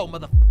slushie to go,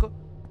 motherfucker.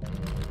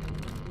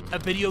 A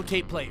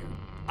videotape player.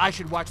 I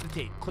should watch the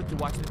tape. Click to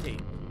watch the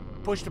tape.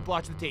 Push to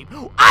watch the tape.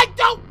 I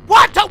don't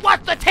want to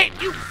watch the tape,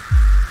 you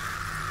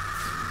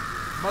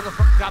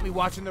motherfucker got me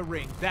watching The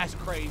Ring. That's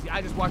crazy.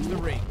 I just watched The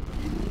Ring.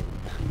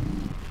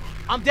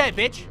 I'm dead,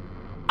 bitch.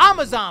 I'm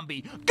a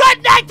zombie.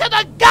 Good night to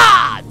the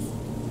gods!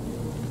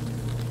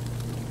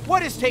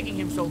 What is taking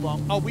him so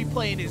long? Oh, we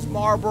playing his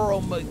Marlboro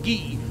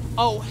McGee.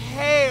 Oh,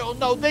 hell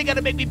no. They're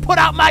gonna make me put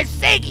out my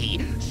ciggy.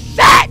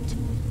 Shit!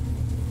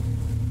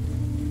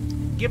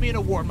 Give me an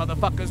award,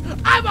 motherfuckers.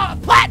 I'm a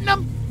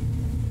platinum!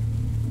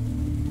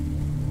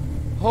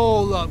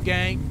 Hold up,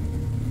 gang.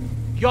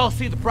 Y'all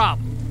see the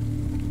problem.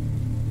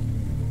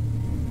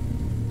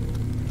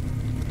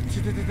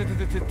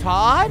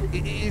 Todd?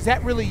 Is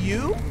that really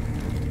you?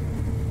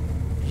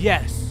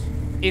 Yes,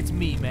 it's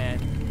me, man.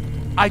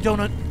 I don't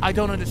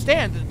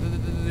understand.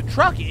 The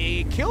truck,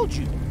 it killed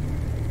you.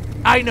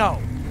 I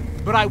know,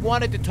 but I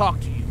wanted to talk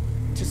to you,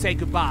 to say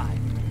goodbye.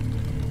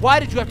 Why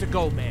did you have to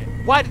go,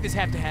 man? Why did this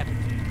have to happen to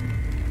you?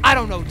 I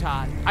don't know,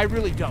 Todd. I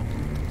really don't.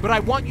 But I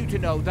want you to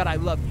know that I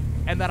love you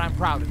and that I'm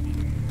proud of you.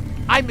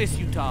 I miss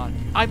you, Todd.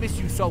 I miss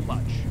you so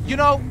much. You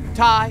know,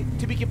 Ty,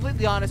 to be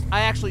completely honest,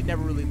 I actually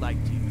never really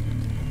liked you.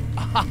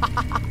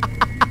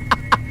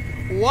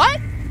 What?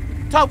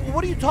 Todd,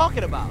 what are you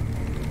talking about?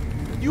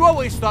 You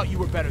always thought you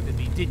were better than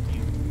me, didn't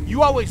you?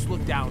 You always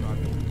looked down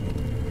on me.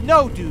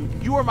 No,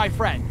 dude, you were my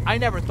friend. I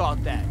never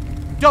thought that.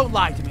 Don't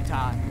lie to me,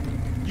 Todd.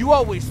 You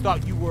always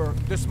thought you were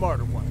the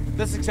smarter one,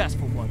 the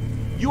successful one.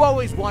 You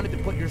always wanted to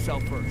put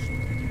yourself first.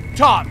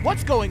 Todd,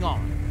 what's going on?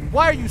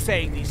 Why are you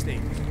saying these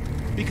things?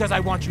 Because I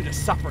want you to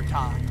suffer,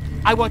 Todd.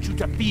 I want you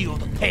to feel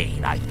the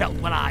pain I felt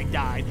when I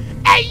died.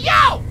 Hey,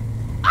 yo!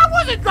 I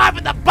wasn't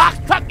driving the box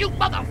truck, you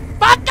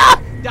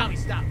motherfucker! Dommy,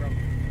 stop, bro.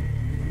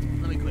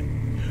 Let me quit.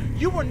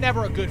 You were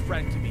never a good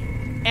friend to me.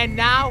 And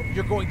now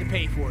you're going to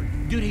pay for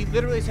it. Dude, he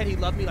literally said he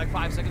loved me like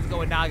 5 seconds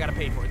ago, and now I gotta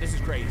pay for it. This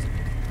is crazy.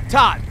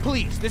 Todd,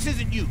 please, this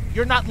isn't you.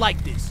 You're not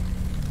like this.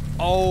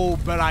 Oh,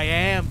 but I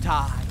am,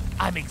 Todd.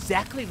 I'm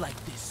exactly like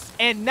this.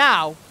 And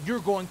now you're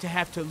going to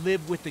have to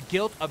live with the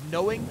guilt of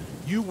knowing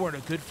you weren't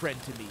a good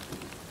friend to me.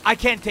 I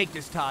can't take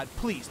this, Todd.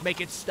 Please, make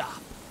it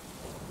stop.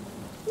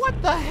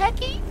 What the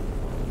hecky?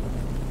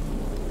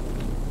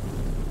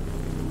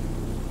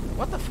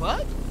 What the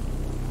fuck?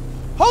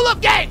 Hold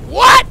up, gang!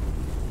 What?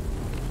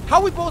 How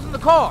are we both in the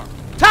car?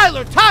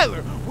 Tyler,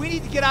 we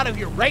need to get out of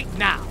here right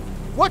now.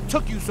 What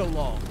took you so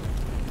long?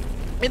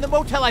 In the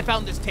motel, I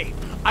found this tape.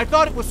 I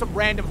thought it was some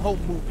random home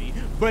movie,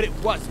 but it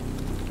wasn't.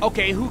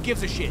 Okay, who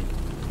gives a shit?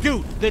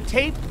 Dude, the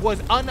tape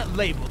was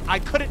unlabeled. I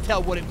couldn't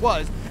tell what it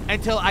was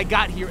until I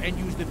got here and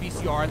used the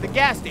VCR at the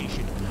gas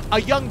station. A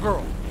young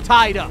girl,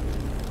 tied up.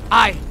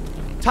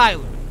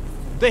 Tyler,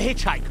 the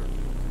hitchhiker.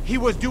 He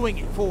was doing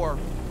it for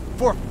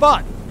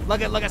fun,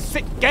 like a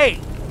sick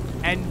game.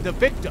 And the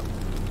victim,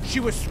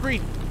 she was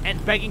screaming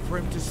and begging for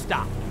him to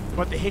stop.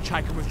 But the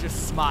hitchhiker was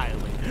just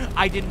smiling.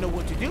 I didn't know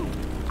what to do.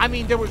 I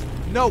mean, there was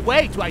no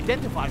way to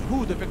identify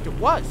who the victim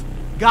was.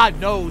 God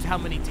knows how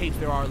many tapes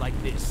there are like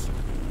this.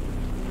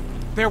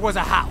 There was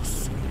a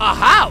house. A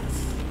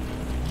house?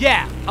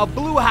 Yeah, a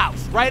blue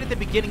house right at the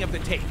beginning of the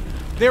tape.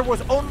 There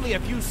was only a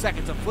few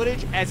seconds of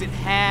footage as it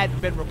had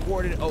been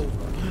recorded over.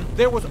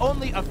 There was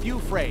only a few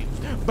frames,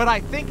 but I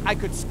think I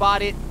could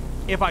spot it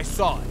if I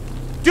saw it.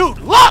 Dude,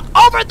 look!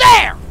 Over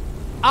there!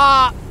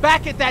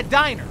 Back at that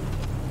diner.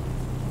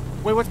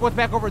 Wait, what's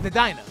back over at the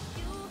diner?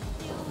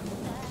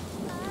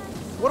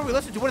 What are we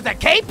listening to? What is that,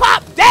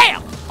 K-pop?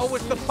 Damn! Oh,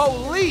 it's the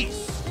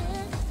police.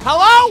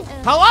 Hello?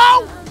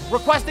 Hello?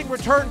 Requesting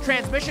return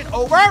transmission,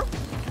 over?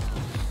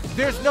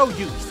 There's no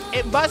use.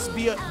 It must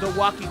be the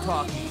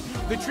walkie-talkie.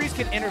 The trees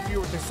can interfere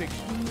with the signal.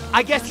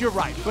 I guess you're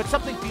right, but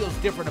something feels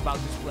different about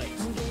this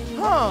place.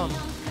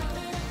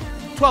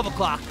 12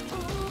 o'clock.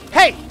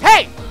 Hey,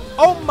 hey!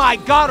 Oh my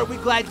God, are we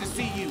glad to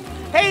see you.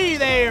 Hey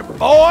there,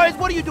 boys!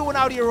 What are you doing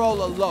out here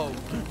all alone?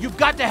 You've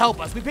got to help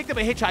us. We picked up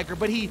a hitchhiker,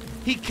 but he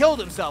killed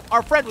himself.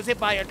 Our friend was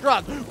hit by a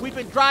truck. We've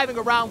been driving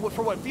around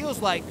for what feels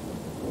like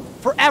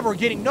forever,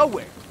 getting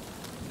nowhere.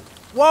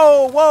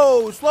 Whoa,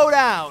 whoa, slow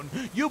down.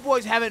 You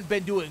boys haven't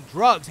been doing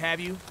drugs,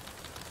 have you?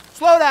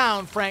 Slow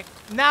down, Frank.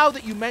 Now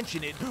that you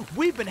mention it,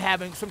 we've been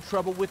having some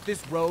trouble with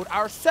this road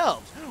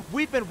ourselves.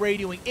 We've been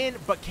radioing in,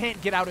 but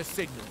can't get out a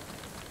signal.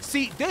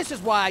 See, this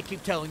is why I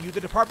keep telling you the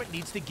department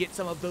needs to get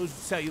some of those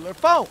cellular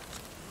phones.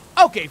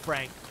 Okay,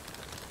 Frank.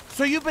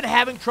 So you've been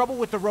having trouble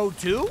with the road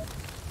too?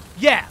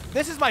 Yeah,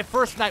 this is my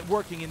first night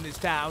working in this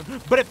town,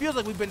 but it feels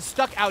like we've been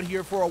stuck out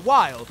here for a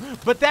while.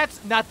 But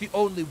that's not the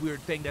only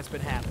weird thing that's been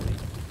happening.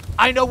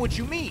 I know what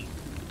you mean.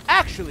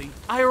 Actually,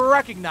 I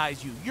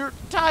recognize you. You're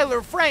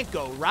Tyler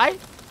Franco, right?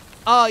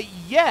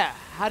 Yeah.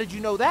 How did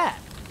you know that?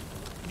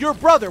 Your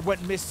brother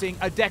went missing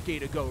a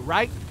decade ago,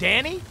 right?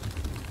 Danny?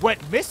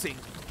 Went missing?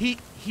 He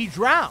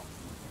drowned.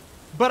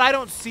 But I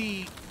don't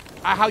see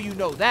how you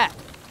know that.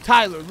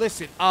 Tyler,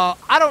 listen,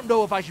 I don't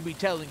know if I should be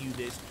telling you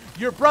this.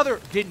 Your brother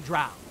didn't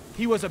drown.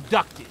 He was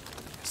abducted.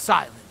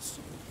 Silence.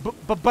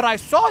 But I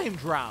saw him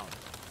drown.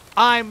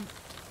 I'm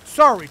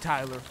sorry,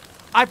 Tyler.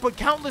 I put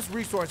countless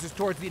resources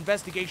towards the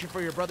investigation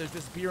for your brother's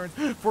disappearance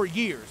for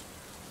years,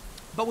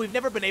 but we've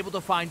never been able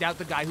to find out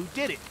the guy who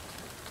did it.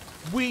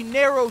 We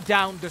narrowed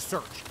down the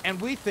search,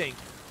 and we think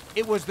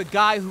it was the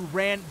guy who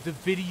ran the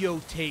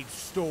videotape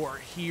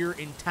store here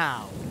in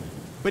town,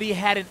 but he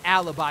had an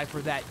alibi for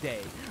that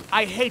day.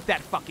 I hate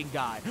that fucking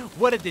guy.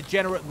 What a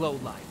degenerate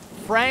lowlife.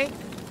 Frank?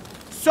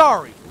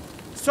 Sorry,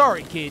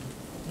 kid.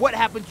 What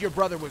happened to your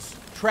brother was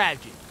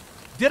tragic.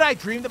 Did I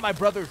dream that my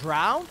brother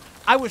drowned?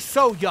 I was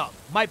so young.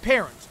 My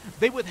parents,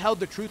 they withheld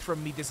the truth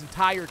from me this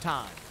entire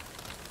time.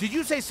 Did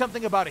you say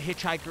something about a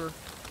hitchhiker?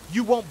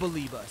 You won't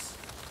believe us.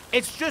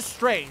 It's just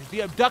strange.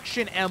 The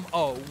abduction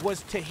MO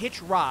was to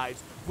hitch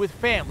rides with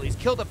families,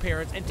 kill the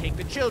parents, and take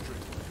the children.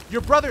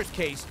 Your brother's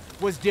case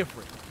was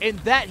different, in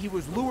that he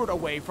was lured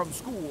away from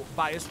school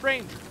by a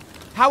stranger.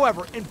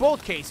 However, in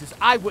both cases,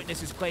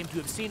 eyewitnesses claim to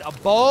have seen a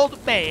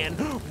bald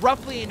man,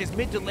 roughly in his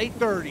mid to late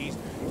 30s.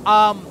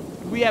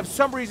 We have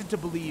some reason to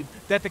believe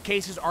that the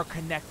cases are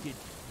connected.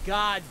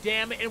 God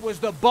damn it, it was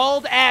the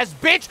bald-ass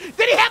bitch!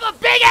 Did he have a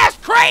big-ass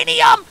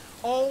cranium?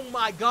 Oh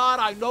my God,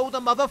 I know the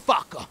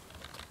motherfucker.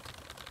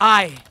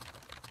 I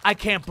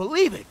can't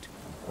believe it.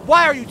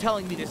 Why are you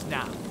telling me this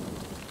now?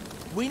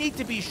 We need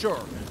to be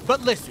sure,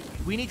 but listen,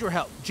 we need your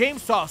help.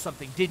 James saw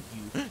something, didn't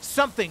you?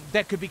 Something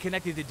that could be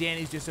connected to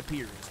Danny's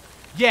disappearance.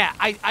 Yeah,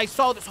 I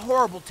saw this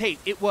horrible tape.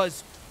 It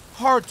was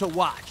hard to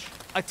watch.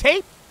 A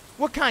tape?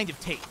 What kind of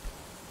tape?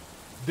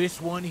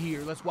 This one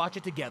here. Let's watch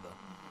it together.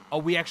 Oh,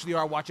 we actually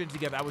are watching it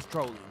together. I was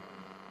trolling.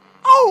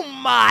 Oh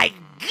my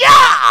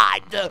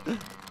God!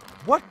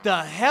 What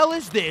the hell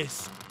is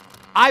this?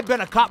 I've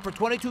been a cop for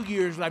 22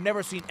 years and I've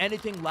never seen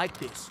anything like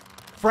this.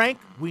 Frank,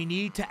 we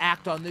need to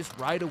act on this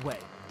right away.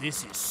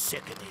 This is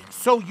sickening.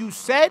 So you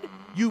said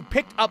you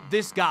picked up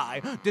this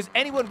guy. Does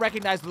anyone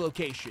recognize the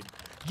location?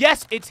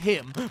 Yes, it's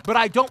him, but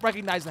I don't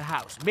recognize the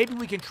house. Maybe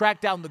we can track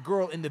down the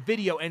girl in the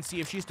video and see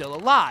if she's still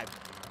alive.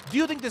 Do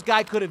you think this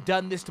guy could have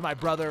done this to my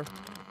brother?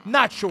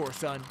 Not sure,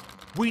 son.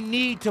 We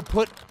need to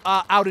put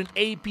out an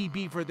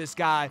APB for this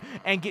guy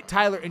and get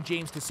Tyler and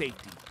James to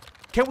safety.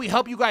 Can we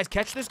help you guys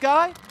catch this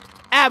guy?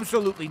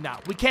 Absolutely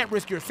not. We can't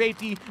risk your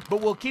safety,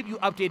 but we'll keep you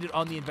updated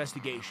on the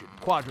investigation.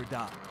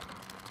 Quadradon.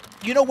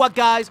 You know what,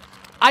 guys?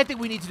 I think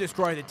we need to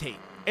destroy the tape.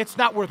 It's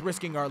not worth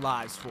risking our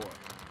lives for.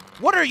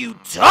 What are you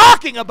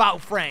talking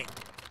about, Frank?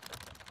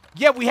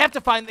 Yeah, we have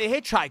to find the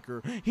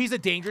hitchhiker. He's a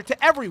danger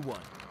to everyone.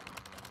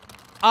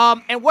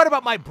 And what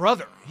about my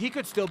brother? He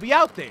could still be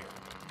out there.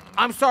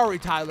 I'm sorry,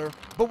 Tyler,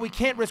 but we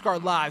can't risk our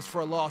lives for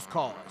a lost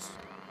cause.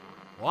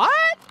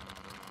 What?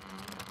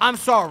 I'm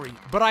sorry,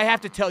 but I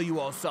have to tell you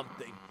all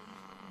something.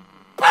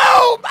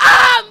 Boom!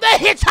 I'm the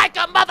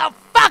hitchhiker,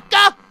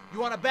 motherfucker! You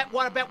wanna bet,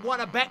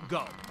 wanna bet,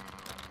 go.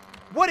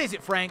 What is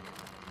it, Frank?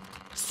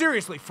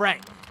 Seriously,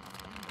 Frank.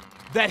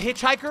 That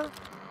hitchhiker?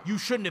 You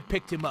shouldn't have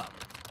picked him up.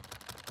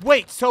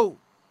 Wait, so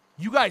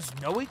you guys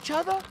know each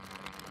other?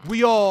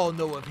 We all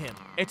know of him.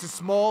 It's a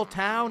small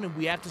town and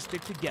we have to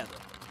stick together.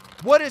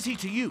 What is he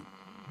to you?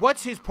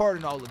 What's his part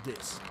in all of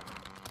this?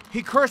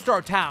 He cursed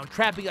our town,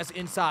 trapping us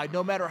inside.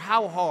 No matter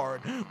how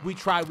hard we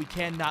try, we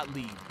cannot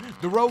leave.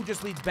 The road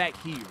just leads back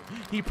here.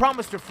 He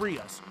promised to free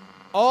us.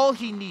 All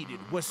he needed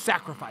was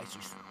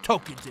sacrifices,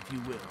 tokens, if you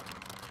will.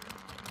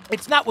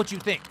 It's not what you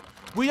think.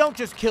 We don't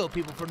just kill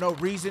people for no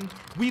reason.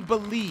 We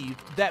believe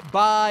that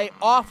by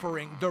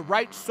offering the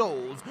right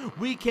souls,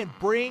 we can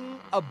bring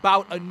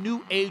about a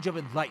new age of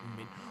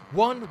enlightenment,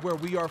 one where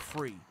we are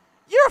free.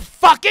 You're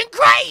fucking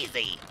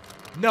crazy!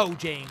 No,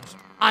 James,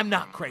 I'm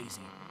not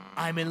crazy.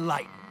 I'm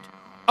enlightened.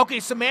 Okay,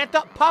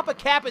 Samantha, pop a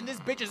cap in this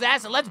bitch's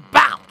ass and let's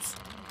bounce!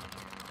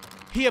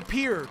 He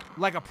appeared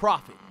like a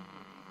prophet.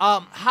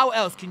 How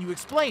else can you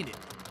explain it?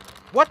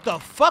 What the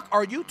fuck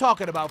are you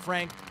talking about,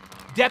 Frank?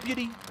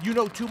 Deputy, you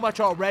know too much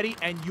already,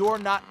 and you're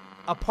not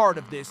a part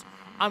of this.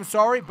 I'm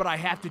sorry, but I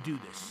have to do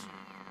this.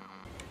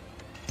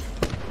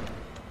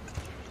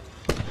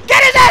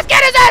 Get his ass!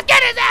 Get his ass!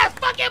 Get his ass!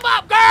 Fuck him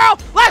up, girl!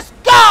 Let's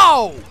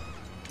go!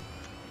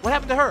 What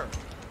happened to her?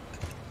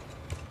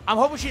 I'm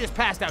hoping she just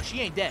passed out. She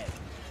ain't dead.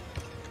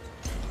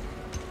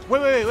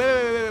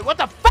 Wait. What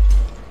the fuck?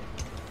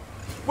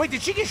 Wait,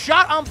 did she get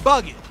shot? I'm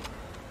bugging.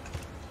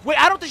 Wait,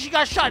 I don't think she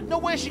got shot. No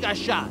way she got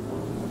shot.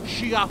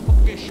 She got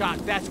fucking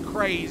shot. That's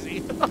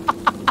crazy.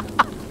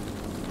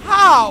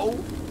 How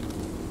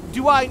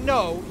do I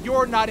know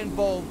you're not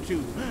involved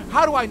too?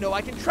 How do I know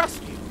I can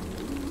trust you?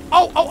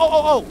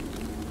 Oh.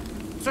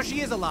 So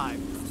she is alive.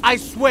 I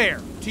swear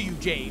to you,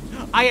 James,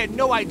 I had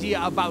no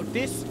idea about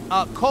this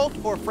cult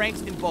or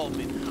Frank's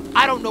involvement.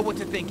 I don't know what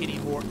to think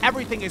anymore.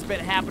 Everything that's been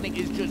happening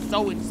is just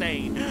so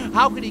insane.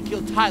 How could he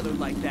kill Tyler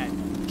like that?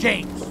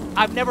 James,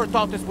 I've never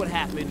thought this would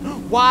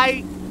happen.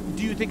 Why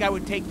do you think I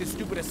would take this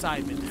stupid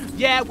assignment?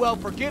 Yeah, well,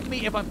 forgive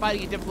me if I'm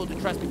finding it difficult to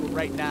trust people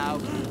right now.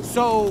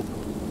 So,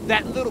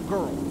 that little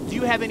girl, do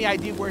you have any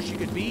idea where she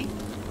could be?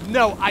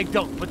 No, I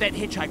don't, but that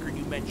hitchhiker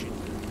you mentioned.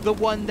 The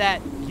one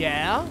that,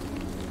 yeah?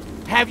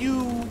 Have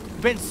you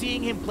been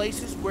seeing him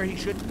places where he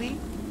shouldn't be?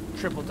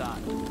 Triple dot.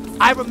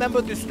 I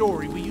remember the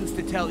story we used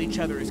to tell each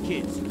other as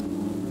kids.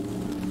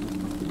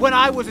 When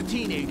I was a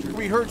teenager,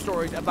 we heard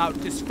stories about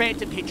this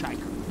phantom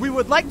hitchhiker. We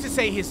would like to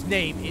say his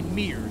name in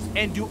mirrors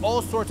and do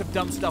all sorts of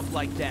dumb stuff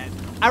like that.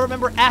 I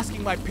remember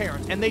asking my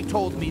parents, and they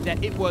told me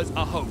that it was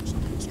a hoax.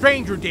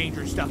 Stranger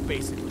danger stuff,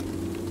 basically.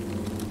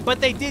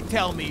 But they did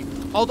tell me,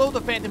 although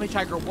the phantom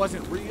hitchhiker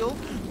wasn't real,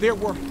 there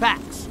were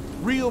facts,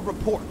 real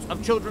reports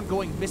of children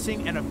going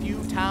missing in a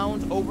few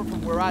towns over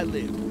from where I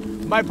lived.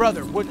 My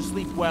brother wouldn't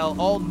sleep well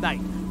all night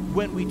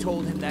when we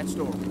told him that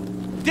story.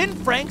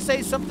 Didn't Frank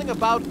say something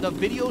about the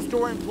video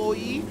store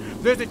employee?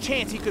 There's a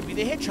chance he could be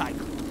the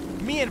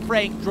hitchhiker. Me and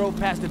Frank drove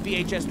past the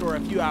VHS store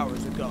a few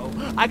hours ago.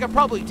 I could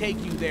probably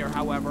take you there,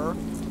 however.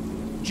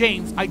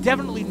 James, I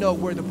definitely know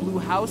where the blue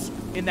house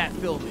in that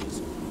film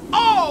is.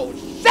 Oh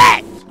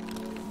shit!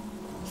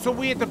 So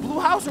we at the blue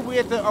house or are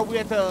we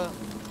at the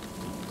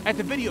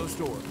video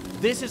store?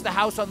 This is the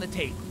house on the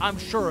tape. I'm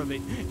sure of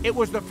it. It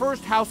was the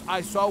first house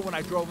I saw when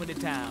I drove into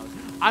town.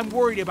 I'm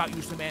worried about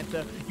you,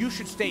 Samantha. You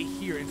should stay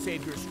here and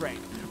save your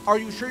strength. Are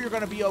you sure you're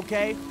gonna be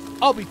okay?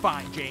 I'll be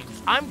fine,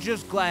 James. I'm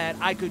just glad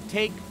I could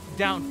take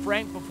down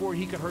Frank before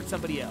he could hurt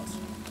somebody else.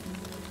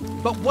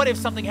 But what if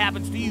something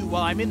happens to you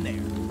while I'm in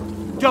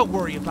there? Don't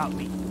worry about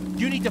me.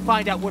 You need to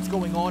find out what's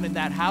going on in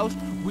that house.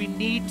 We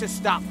need to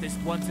stop this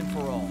once and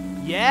for all.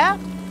 Yeah?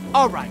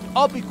 Alright,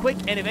 I'll be quick,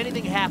 and if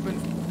anything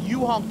happens,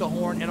 you honk the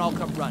horn and I'll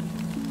come running.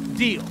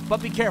 Deal.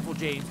 But be careful,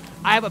 James.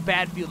 I have a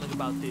bad feeling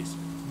about this.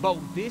 But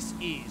this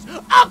is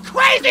a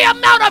crazy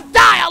amount of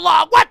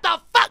dialogue! What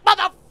the fuck,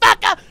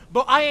 motherfucker?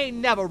 But I ain't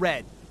never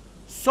read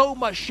so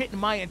much shit in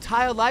my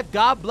entire life.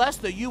 God bless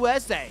the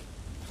USA.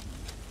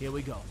 Here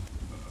we go.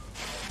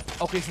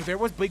 Okay, so there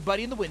was Big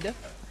Buddy in the window.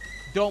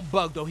 Don't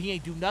bug, though. He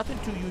ain't do nothing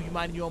to you. You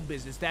mind your own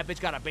business. That bitch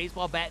got a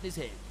baseball bat in his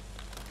head.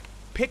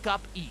 Pick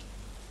up E.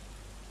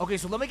 Okay,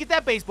 so let me get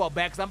that baseball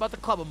bat, because I'm about to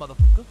club a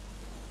motherfucker.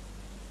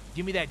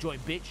 Give me that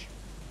joint, bitch.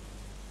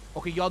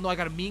 Okay, y'all know I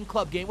got a mean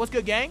club game. What's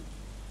good, gang?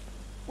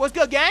 What's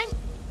good, gang?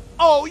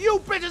 Oh, you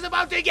bitch is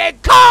about to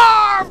get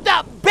carved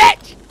up,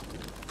 bitch!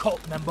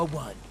 Cult number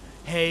 1.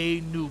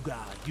 Hey, new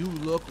guy, you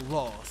look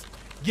lost.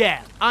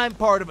 Yeah, I'm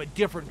part of a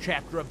different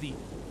chapter of the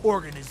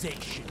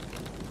organization.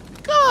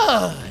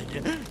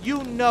 Good!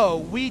 You know,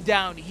 we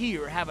down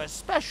here have a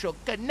special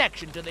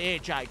connection to the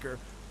hitchhiker.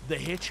 The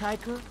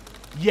hitchhiker?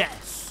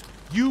 Yes.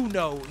 You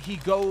know he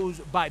goes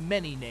by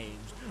many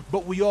names,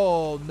 but we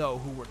all know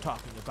who we're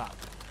talking about.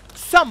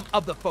 Some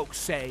of the folks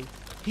say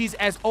he's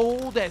as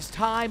old as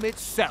time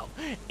itself.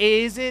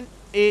 Isn't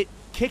it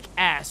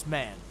kick-ass,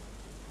 man?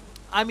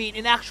 I mean,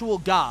 an actual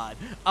god,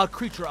 a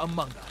creature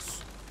among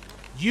us.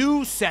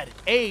 You said it.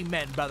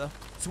 Amen, brother.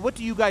 So what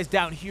do you guys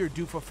down here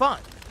do for fun?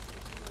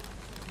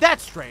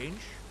 That's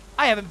strange.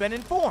 I haven't been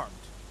informed.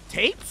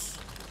 Tapes?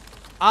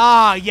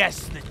 Ah,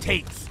 yes, the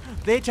tapes.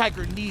 The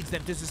hitchhiker needs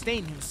them to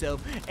sustain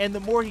himself, and the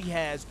more he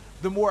has,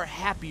 the more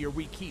happier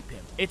we keep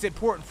him. It's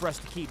important for us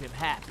to keep him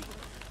happy.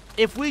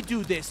 If we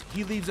do this,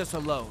 he leaves us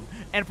alone,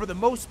 and for the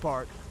most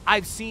part,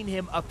 I've seen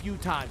him a few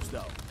times,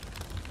 though.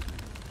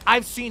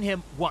 I've seen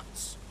him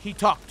once. He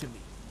talked to me.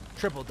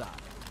 Triple dot.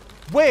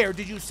 Where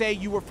did you say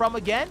you were from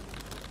again?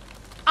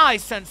 I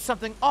sense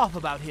something off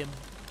about him.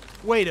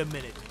 Wait a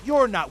minute.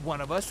 You're not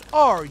one of us,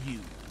 are you?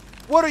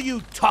 What are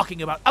you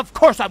talking about? Of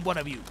course I'm one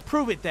of you.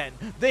 Prove it then.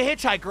 The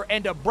hitchhiker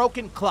and a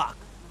broken clock.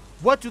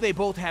 What do they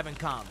both have in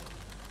common?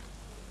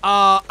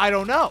 I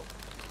don't know.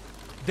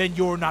 Then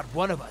you're not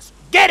one of us.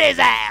 Get his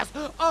ass!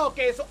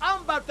 Okay, so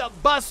I'm about to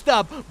bust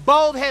up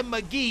Baldhead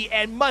McGee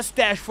and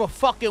Mustache for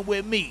fucking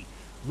with me.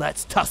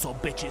 Let's tussle,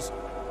 bitches.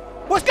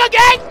 What's good,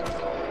 gang?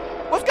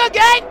 What's good,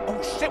 gang?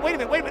 Oh, shit, wait a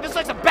minute. This is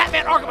like some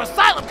Batman Arkham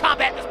Asylum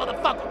combat, this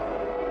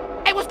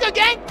motherfucker. Hey, what's good,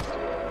 gang?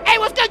 Hey,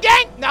 what's good,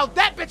 gang? Now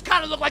that bitch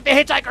kind of looked like the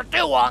hitchhiker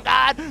too, on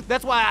God.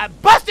 That's why I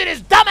busted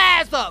his dumb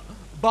ass up.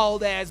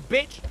 Bald ass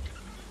bitch.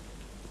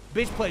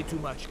 Bitch played too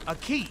much. A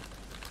key.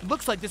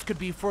 Looks like this could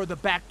be for the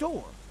back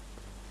door.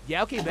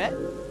 Yeah, okay, bet.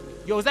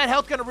 Yo, is that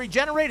health gonna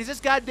regenerate? Is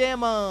this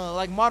goddamn,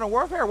 like Modern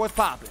Warfare or what's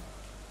poppin'?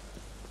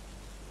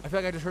 I feel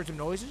like I just heard some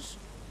noises.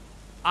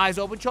 Eyes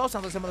open, Charles.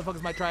 Sounds like some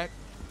motherfuckers might try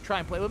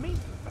and play with me.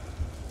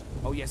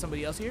 Oh, yeah,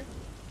 somebody else here?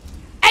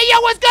 Hey,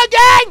 yo, what's good,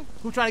 gang?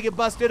 Who trying to get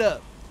busted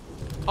up?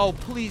 Oh,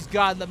 please,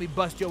 God, let me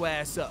bust your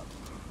ass up.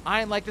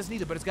 I ain't like this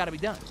neither, but it's gotta be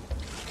done.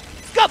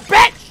 Good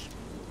bitch!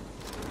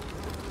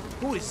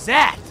 Who is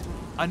that?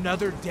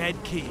 Another dead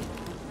kid.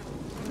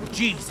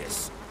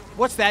 Jesus.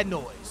 What's that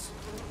noise?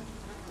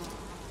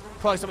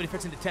 Probably somebody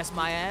fixing to test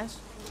my ass.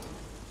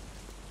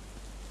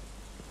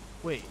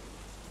 Wait.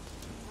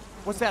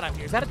 What's that on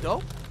here? Is that a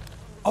dope?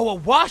 Oh, a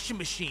washing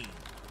machine.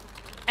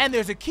 And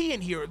there's a key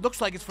in here. It looks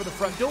like it's for the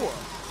front door.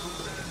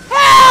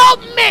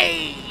 Help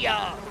me!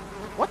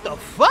 What the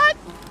fuck?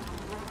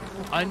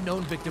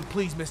 Unknown victim,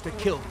 please, mister,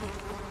 kill me.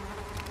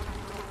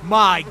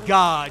 My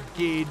God,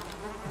 kid.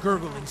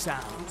 Gurgling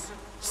sounds.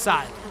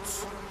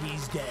 Silence.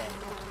 He's dead.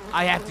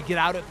 I have to get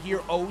out of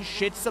here. Oh,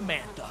 shit,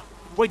 Samantha.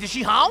 Wait, did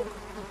she hound?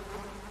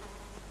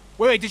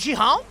 Wait, did she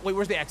hound? Wait,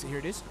 where's the exit? Here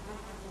it is.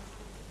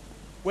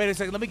 Wait a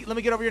second. Let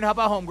me get over here and help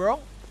out homegirl.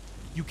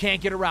 You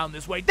can't get around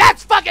this way.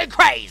 That's fucking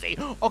crazy!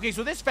 Okay,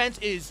 so this fence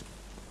is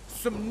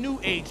some new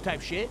age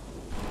type shit.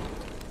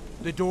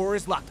 The door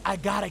is locked. I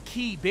got a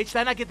key, bitch. Did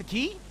I not get the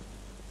key?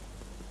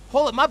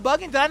 Hold up, am I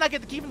bugging? Did I not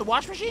get the key from the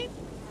wash machine?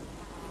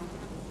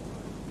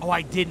 Oh,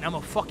 I didn't. I'm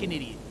a fucking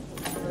idiot.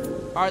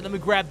 All right, let me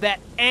grab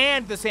that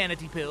and the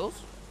sanity pills.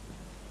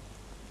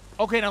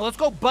 Okay, now let's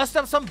go bust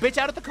up some bitch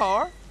out of the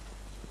car.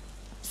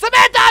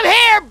 Samantha, I'm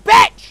here,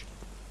 bitch!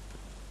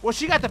 Well,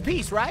 she got the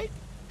piece, right?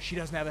 She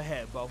doesn't have a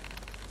head, Bo.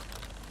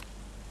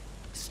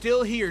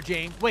 Still here,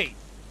 James. Wait,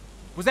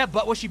 was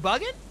she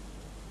bugging?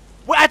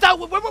 Wait, I thought,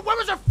 where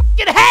was her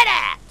fucking head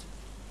at?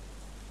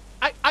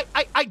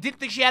 I didn't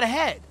think she had a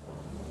head.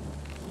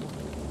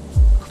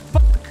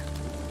 Fuck.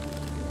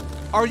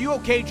 Are you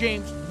okay,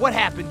 James? What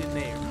happened in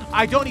there?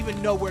 I don't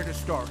even know where to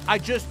start. I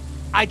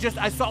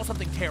saw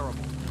something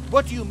terrible.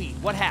 What do you mean?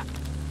 What happened?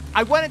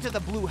 I went into the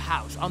blue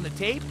house. On the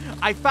tape,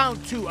 I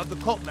found 2 of the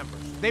cult members.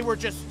 They were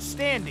just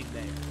standing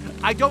there.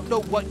 I don't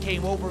know what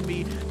came over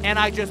me, and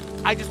I just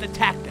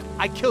attacked them.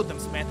 I killed them,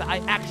 Samantha. I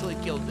actually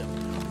killed them.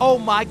 Oh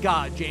my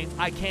God, James,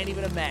 I can't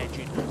even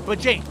imagine. But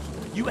James,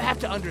 you have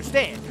to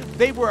understand,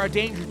 they were a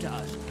danger to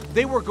us.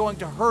 They were going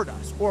to hurt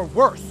us, or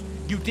worse,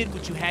 you did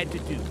what you had to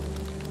do.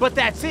 But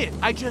that's it.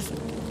 I just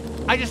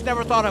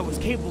never thought I was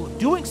capable of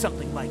doing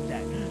something like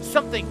that.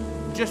 Something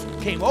just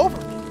came over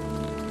me.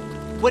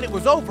 When it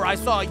was over, I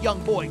saw a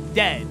young boy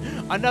dead.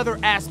 Another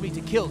asked me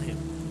to kill him.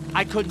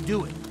 I couldn't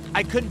do it.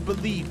 I couldn't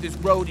believe this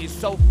road is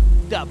so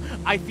f***ed up.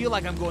 I feel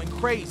like I'm going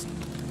crazy.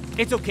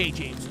 It's okay,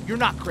 James. You're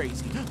not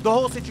crazy. The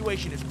whole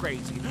situation is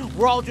crazy.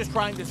 We're all just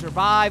trying to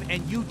survive,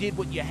 and you did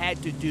what you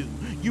had to do.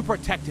 You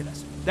protected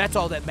us. That's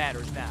all that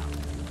matters now.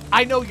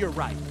 I know you're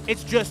right.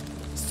 It's just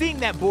seeing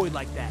that boy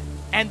like that,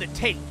 and the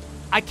tape.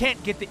 I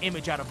can't get the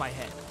image out of my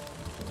head.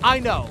 I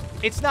know,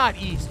 it's not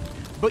easy,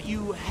 but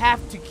you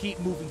have to keep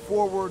moving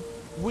forward.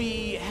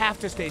 We have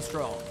to stay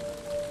strong.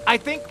 I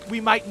think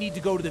we might need to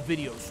go to the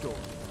video store.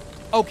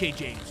 Okay,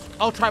 James,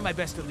 I'll try my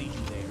best to lead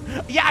you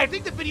there. Yeah, I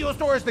think the video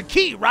store is the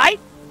key, right?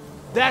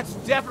 That's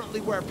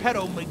definitely where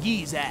Pedo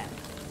McGee's at.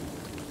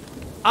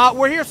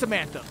 We're here,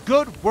 Samantha.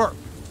 Good work.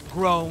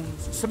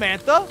 Groans.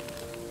 Samantha?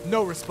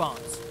 No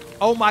response.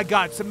 Oh my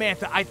God,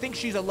 Samantha, I think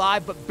she's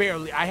alive, but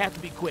barely. I have to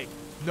be quick.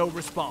 No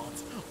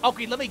response.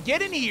 Okay, let me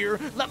get in here.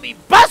 Let me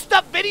bust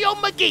up Video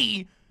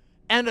McGee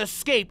and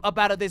escape up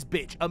out of this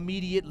bitch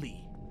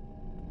immediately.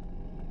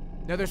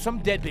 Now, there's some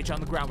dead bitch on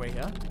the ground right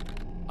here.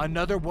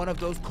 Another one of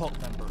those cult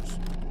members.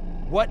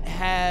 What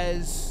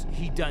has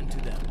he done to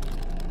them?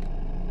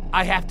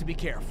 I have to be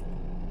careful.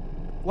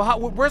 Well,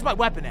 where's my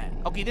weapon at?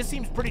 Okay, this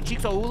seems pretty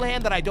cheap, so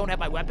Houlihan that I don't have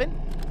my weapon.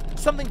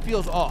 Something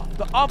feels off.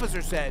 The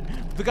officer said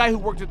the guy who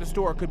worked at the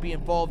store could be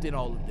involved in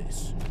all of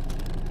this.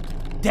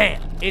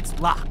 Damn, it's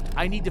locked.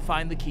 I need to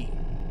find the key.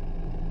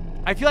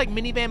 I feel like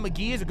Minivan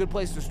McGee is a good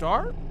place to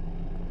start.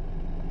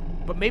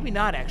 But maybe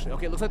not, actually.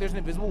 Okay, it looks like there's an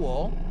invisible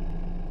wall.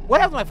 What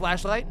happened to my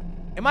flashlight?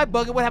 Am I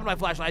bugging? What happened to my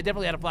flashlight? I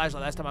definitely had a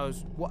flashlight last time I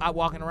was out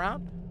walking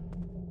around.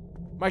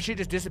 My shit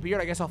just disappeared.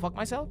 I guess I'll fuck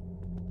myself.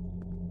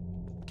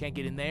 Can't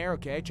get in there.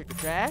 Okay, check the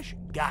trash.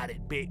 Got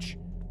it, bitch.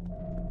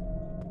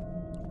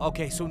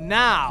 Okay, so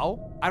now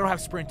I don't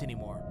have sprint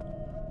anymore.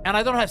 And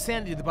I don't have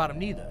sanity at the bottom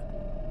neither.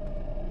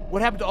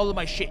 What happened to all of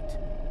my shit?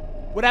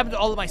 What happened to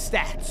all of my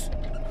stats?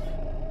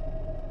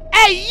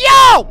 Hey,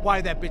 yo!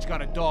 Why that bitch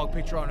got a dog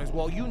picture on his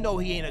wall? You know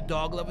he ain't a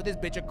dog lover. This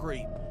bitch a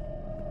creep.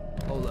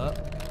 Hold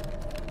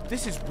up.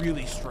 This is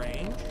really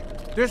strange.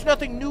 There's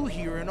nothing new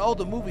here, and all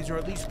the movies are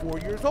at least 4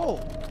 years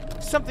old.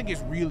 Something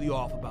is really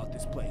off about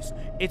this place.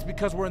 It's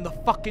because we're in the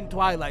fucking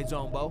Twilight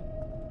Zone, Bo.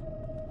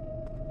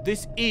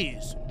 This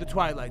is the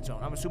Twilight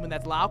Zone. I'm assuming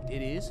that's locked.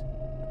 It is.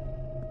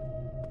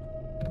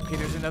 Okay,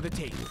 there's another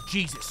tape.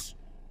 Jesus.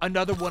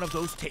 Another one of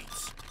those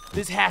tapes.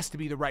 This has to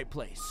be the right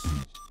place.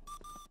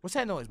 What's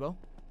that noise, Bo?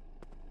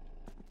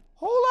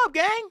 Hold up,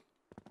 gang.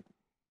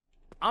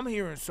 I'm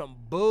hearing some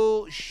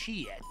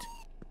bullshit.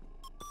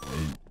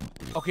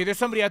 Okay, there's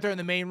somebody out there in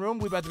the main room.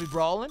 We about to be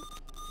brawling.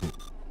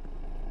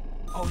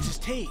 Oh, it's his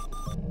tape.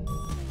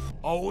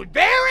 Oh,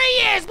 there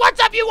he is! What's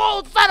up, you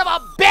old son of a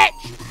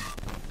bitch?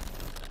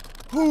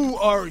 Who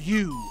are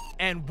you,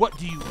 and what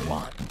do you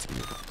want?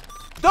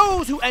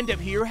 Those who end up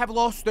here have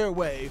lost their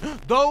way.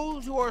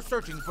 Those who are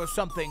searching for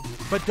something,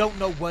 but don't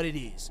know what it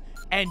is.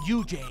 And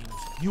you, James,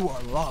 you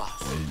are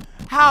lost.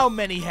 How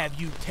many have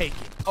you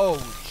taken?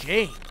 Oh,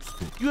 James,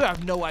 you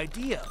have no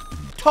idea.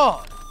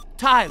 Todd,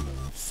 Tyler,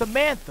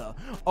 Samantha.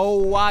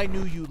 Oh, I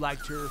knew you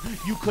liked her.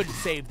 You couldn't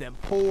save them.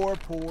 Poor,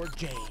 poor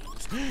James.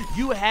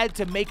 You had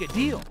to make a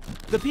deal.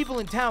 The people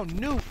in town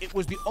knew it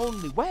was the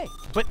only way.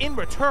 But in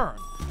return,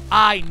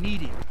 I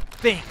needed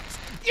things.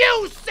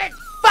 You sick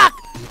fuck!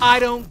 I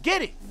don't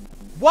get it.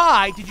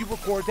 Why did you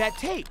record that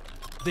tape?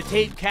 The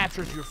tape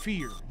captures your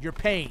fear, your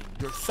pain,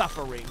 your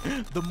suffering.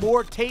 The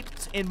more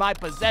tapes in my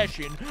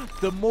possession,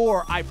 the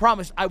more I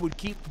promised I would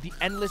keep the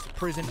endless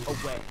prison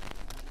away.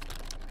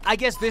 I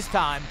guess this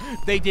time,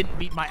 they didn't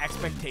meet my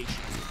expectations.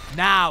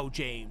 Now,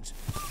 James,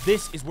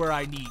 this is where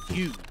I need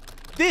you.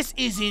 This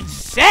is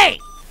insane!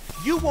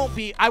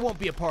 I won't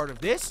be a part of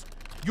this.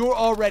 You're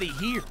already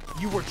here.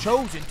 You were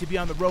chosen to be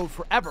on the road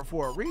forever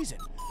for a reason.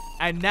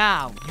 And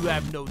now, you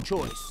have no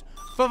choice.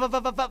 Fuck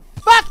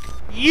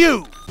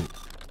you!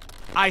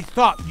 I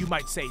thought you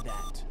might say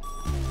that.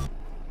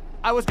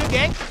 I was good,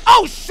 gang.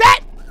 Oh,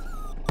 shit!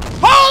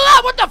 Hold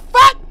up, what the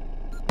fuck?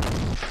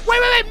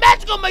 Wait,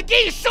 Magical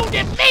McGee shooting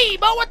at me,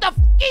 bro, what the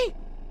f***y?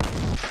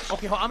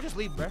 Okay, hold on, I'm just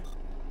leaving, bro.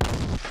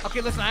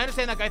 Okay, listen, I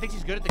understand that guy thinks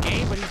he's good at the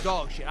game, but he's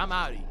dog shit. I'm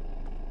outie.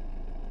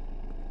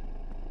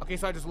 Okay,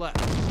 so I just left.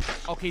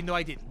 Okay, no,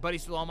 I didn't. But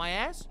he's still on my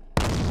ass?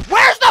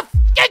 Where's the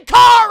fucking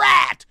car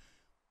at?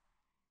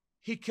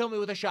 He killed me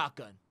with a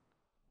shotgun.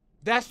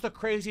 That's the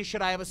craziest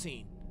shit I ever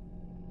seen.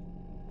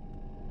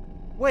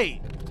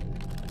 Wait.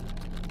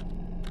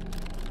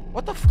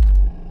 What the f?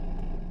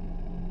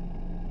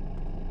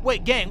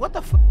 Wait, gang, what the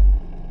f?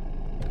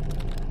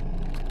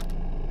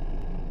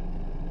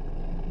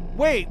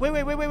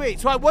 Wait.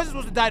 So I wasn't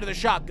supposed to die to the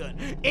shotgun.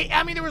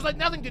 I mean, there was like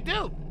nothing to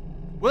do.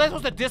 Was I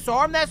supposed to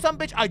disarm that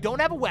sumbitch? I don't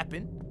have a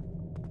weapon.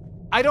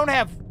 I don't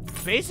have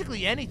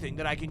basically anything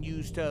that I can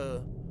use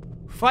to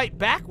fight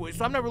back with,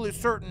 so I'm not really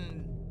certain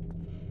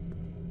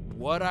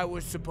what I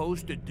was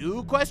supposed to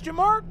do, question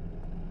mark?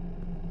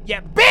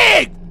 Yeah,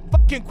 big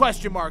fucking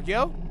question mark,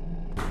 yo.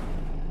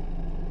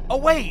 Oh,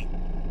 wait.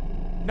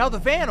 Now the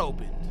van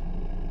opened.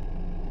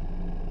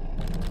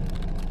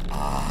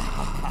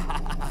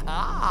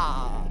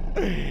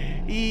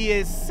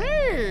 Yes,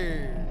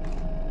 sir.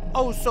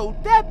 Oh, so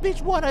that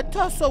bitch wanna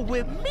tussle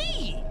with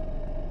me?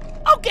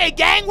 Okay,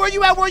 gang, where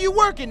you at? Where you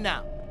working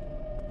now?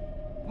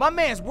 My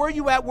mans, where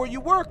you at? Where you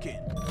working?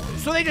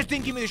 So they just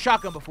didn't give me the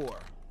shotgun before.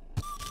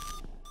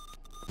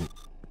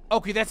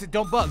 Okay, that's it.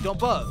 Don't bug.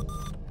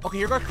 Okay,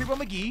 here goes Creepo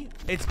McGee.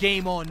 It's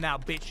game on now,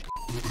 bitch.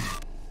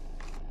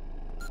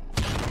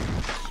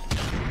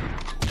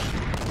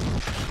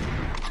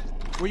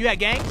 Where you at,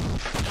 gang?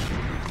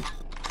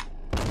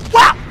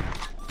 Wow!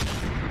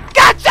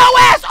 Got your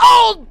ass,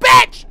 old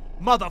bitch!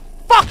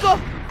 Motherfucker!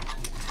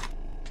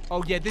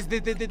 Oh yeah,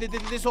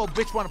 this old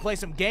bitch wanna play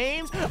some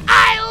games?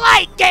 I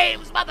like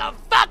games,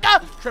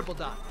 motherfucker! Triple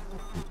dot.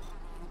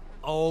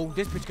 Oh,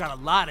 this bitch got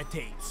a lot of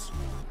tapes.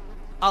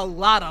 A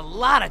lot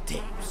of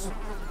tapes.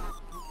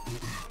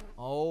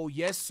 Oh,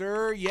 yes,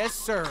 sir. Yes,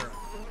 sir.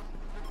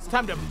 It's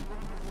time to...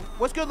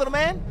 What's good, little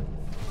man?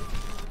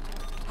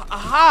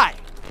 Hi.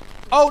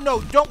 Oh,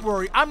 no, don't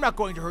worry. I'm not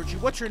going to hurt you.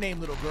 What's your name,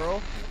 little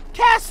girl?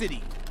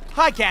 Cassidy.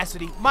 Hi,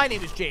 Cassidy. My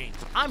name is James.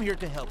 I'm here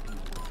to help you.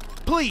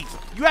 Please,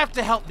 you have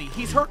to help me.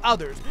 He's hurt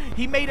others.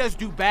 He made us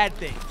do bad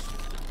things.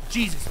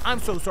 Jesus, I'm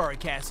so sorry,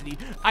 Cassidy.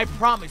 I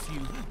promise you,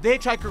 the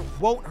hitchhiker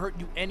won't hurt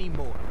you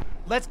anymore.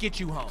 Let's get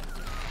you home.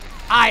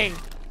 I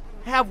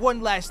have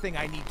one last thing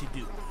I need to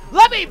do.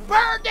 Let me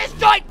burn this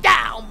joint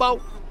down,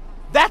 Bo.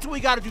 That's what we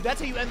gotta do.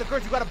 That's how you end the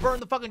curse. You gotta burn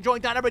the fucking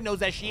joint down. Everybody knows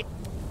that shit.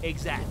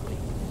 Exactly.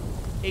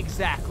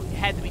 Exactly. It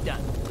had to be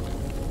done.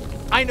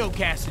 I know,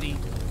 Cassidy.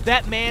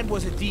 That man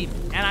was a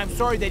demon, and I'm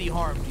sorry that he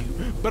harmed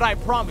you. But I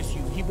promise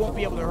you, he won't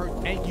be able to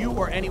hurt you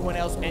or anyone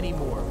else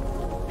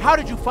anymore. How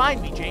did you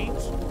find me,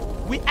 James?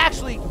 We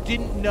actually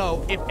didn't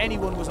know if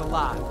anyone was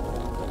alive.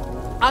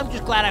 I'm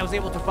just glad I was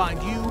able to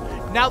find you.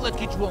 Now let's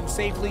get you home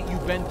safely.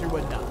 You've been through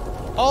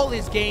enough. All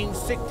his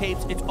games, sick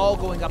tapes, it's all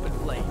going up in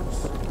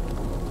flames.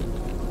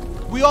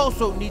 We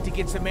also need to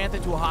get Samantha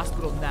to a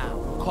hospital now.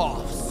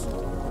 Coughs.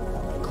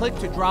 Click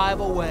to drive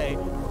away.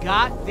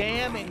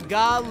 Goddamn and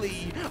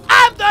golly,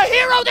 I'm the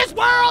hero this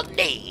world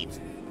needs!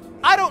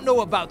 I don't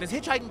know about this.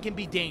 Hitchhiking can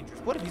be dangerous.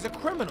 What if he's a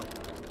criminal?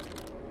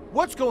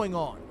 What's going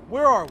on?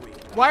 Where are we?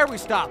 Why are we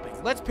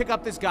stopping? Let's pick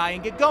up this guy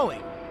and get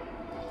going.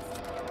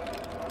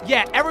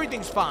 Yeah,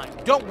 everything's fine.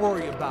 Don't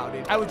worry about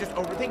it. I was just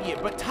overthinking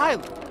it. But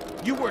Tyler,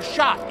 you were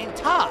shot. And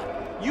Todd,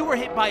 you were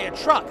hit by a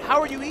truck. How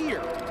are you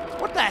here?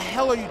 What the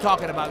hell are you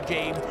talking about,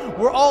 James?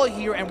 We're all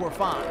here and we're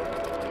fine.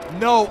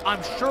 No,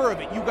 I'm sure of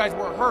it. You guys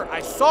were hurt.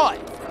 I saw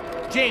it.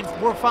 James,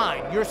 we're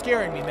fine. You're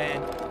scaring me,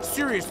 man.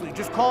 Seriously,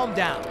 just calm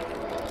down.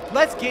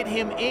 Let's get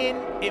him in.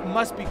 It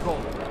must be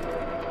cold.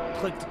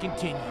 Click to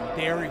continue.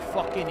 There he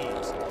fucking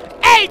is.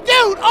 Hey,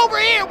 dude, over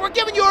here. We're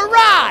giving you a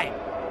ride.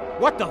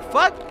 What the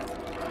fuck?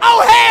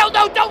 Oh, hell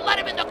no. Don't let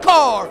him in the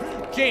car.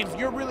 James,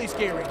 you're really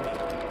scaring me.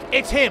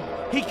 It's him.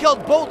 He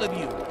killed both of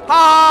you.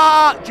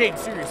 Ha! James,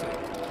 seriously.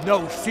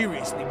 No,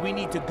 seriously. We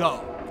need to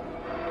go.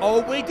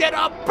 Oh, we did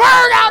a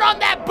burnout on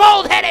that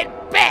bald-headed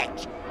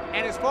bitch.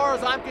 And as far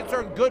as I'm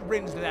concerned, good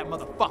riddance to that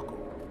motherfucker.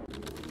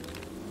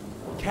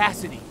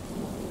 Cassidy.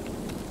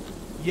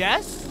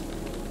 Yes?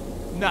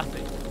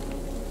 Nothing.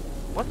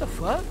 What the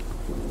fuck?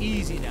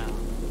 Easy now.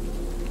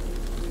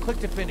 Click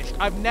to finish.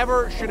 I've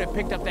never should have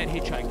picked up that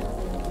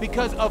hitchhiker.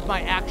 Because of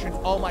my actions,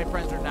 all my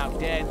friends are now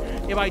dead.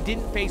 If I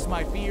didn't face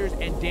my fears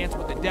and dance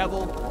with the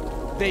devil,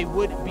 they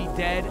would be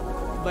dead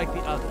like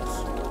the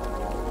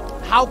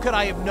others. How could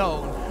I have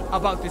known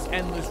about this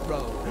endless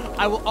road?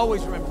 I will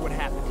always remember what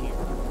happened here.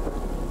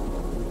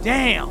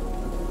 Damn!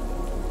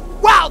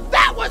 Wow,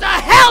 that was a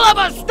hell of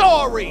a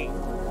story!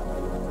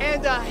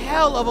 And a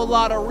hell of a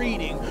lot of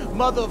reading.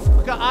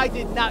 Motherfucker, I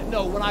did not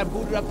know when I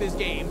booted up this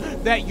game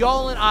that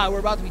y'all and I were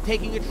about to be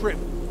taking a trip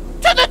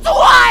to the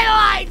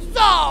Twilight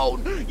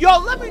Zone! Yo,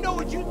 let me know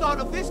what you thought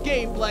of this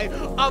gameplay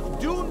of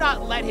Do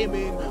Not Let Him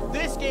In.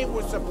 This game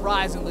was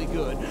surprisingly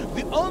good.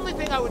 The only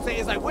thing I would say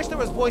is I wish there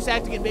was voice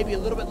acting and maybe a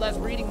little bit less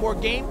reading, more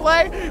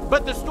gameplay,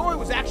 but the story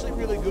was actually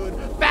really good,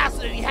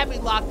 fascinating, had me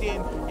locked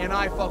in, and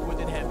I fuck with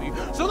it heavy.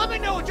 So let me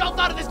know what y'all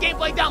thought of this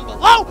gameplay down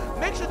below.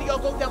 Make sure that y'all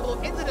go down below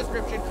in the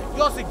description.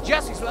 Y'all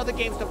suggest me some other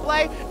games to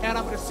play, and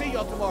I'm gonna see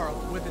y'all tomorrow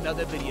with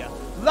another video.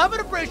 Love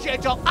and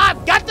appreciate y'all.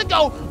 I've got to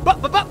go, but.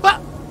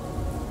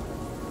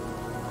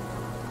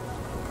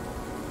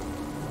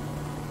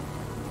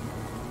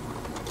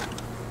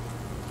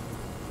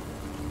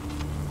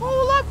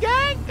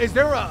 Gang, is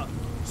there a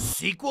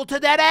sequel to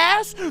that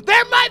ass?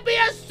 There might be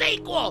a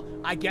sequel!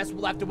 I guess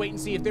we'll have to wait and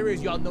see if there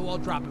is. Y'all know I'll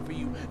drop it for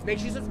you. Make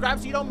sure you subscribe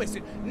so you don't miss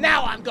it.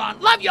 Now I'm gone.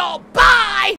 Love y'all. Bye!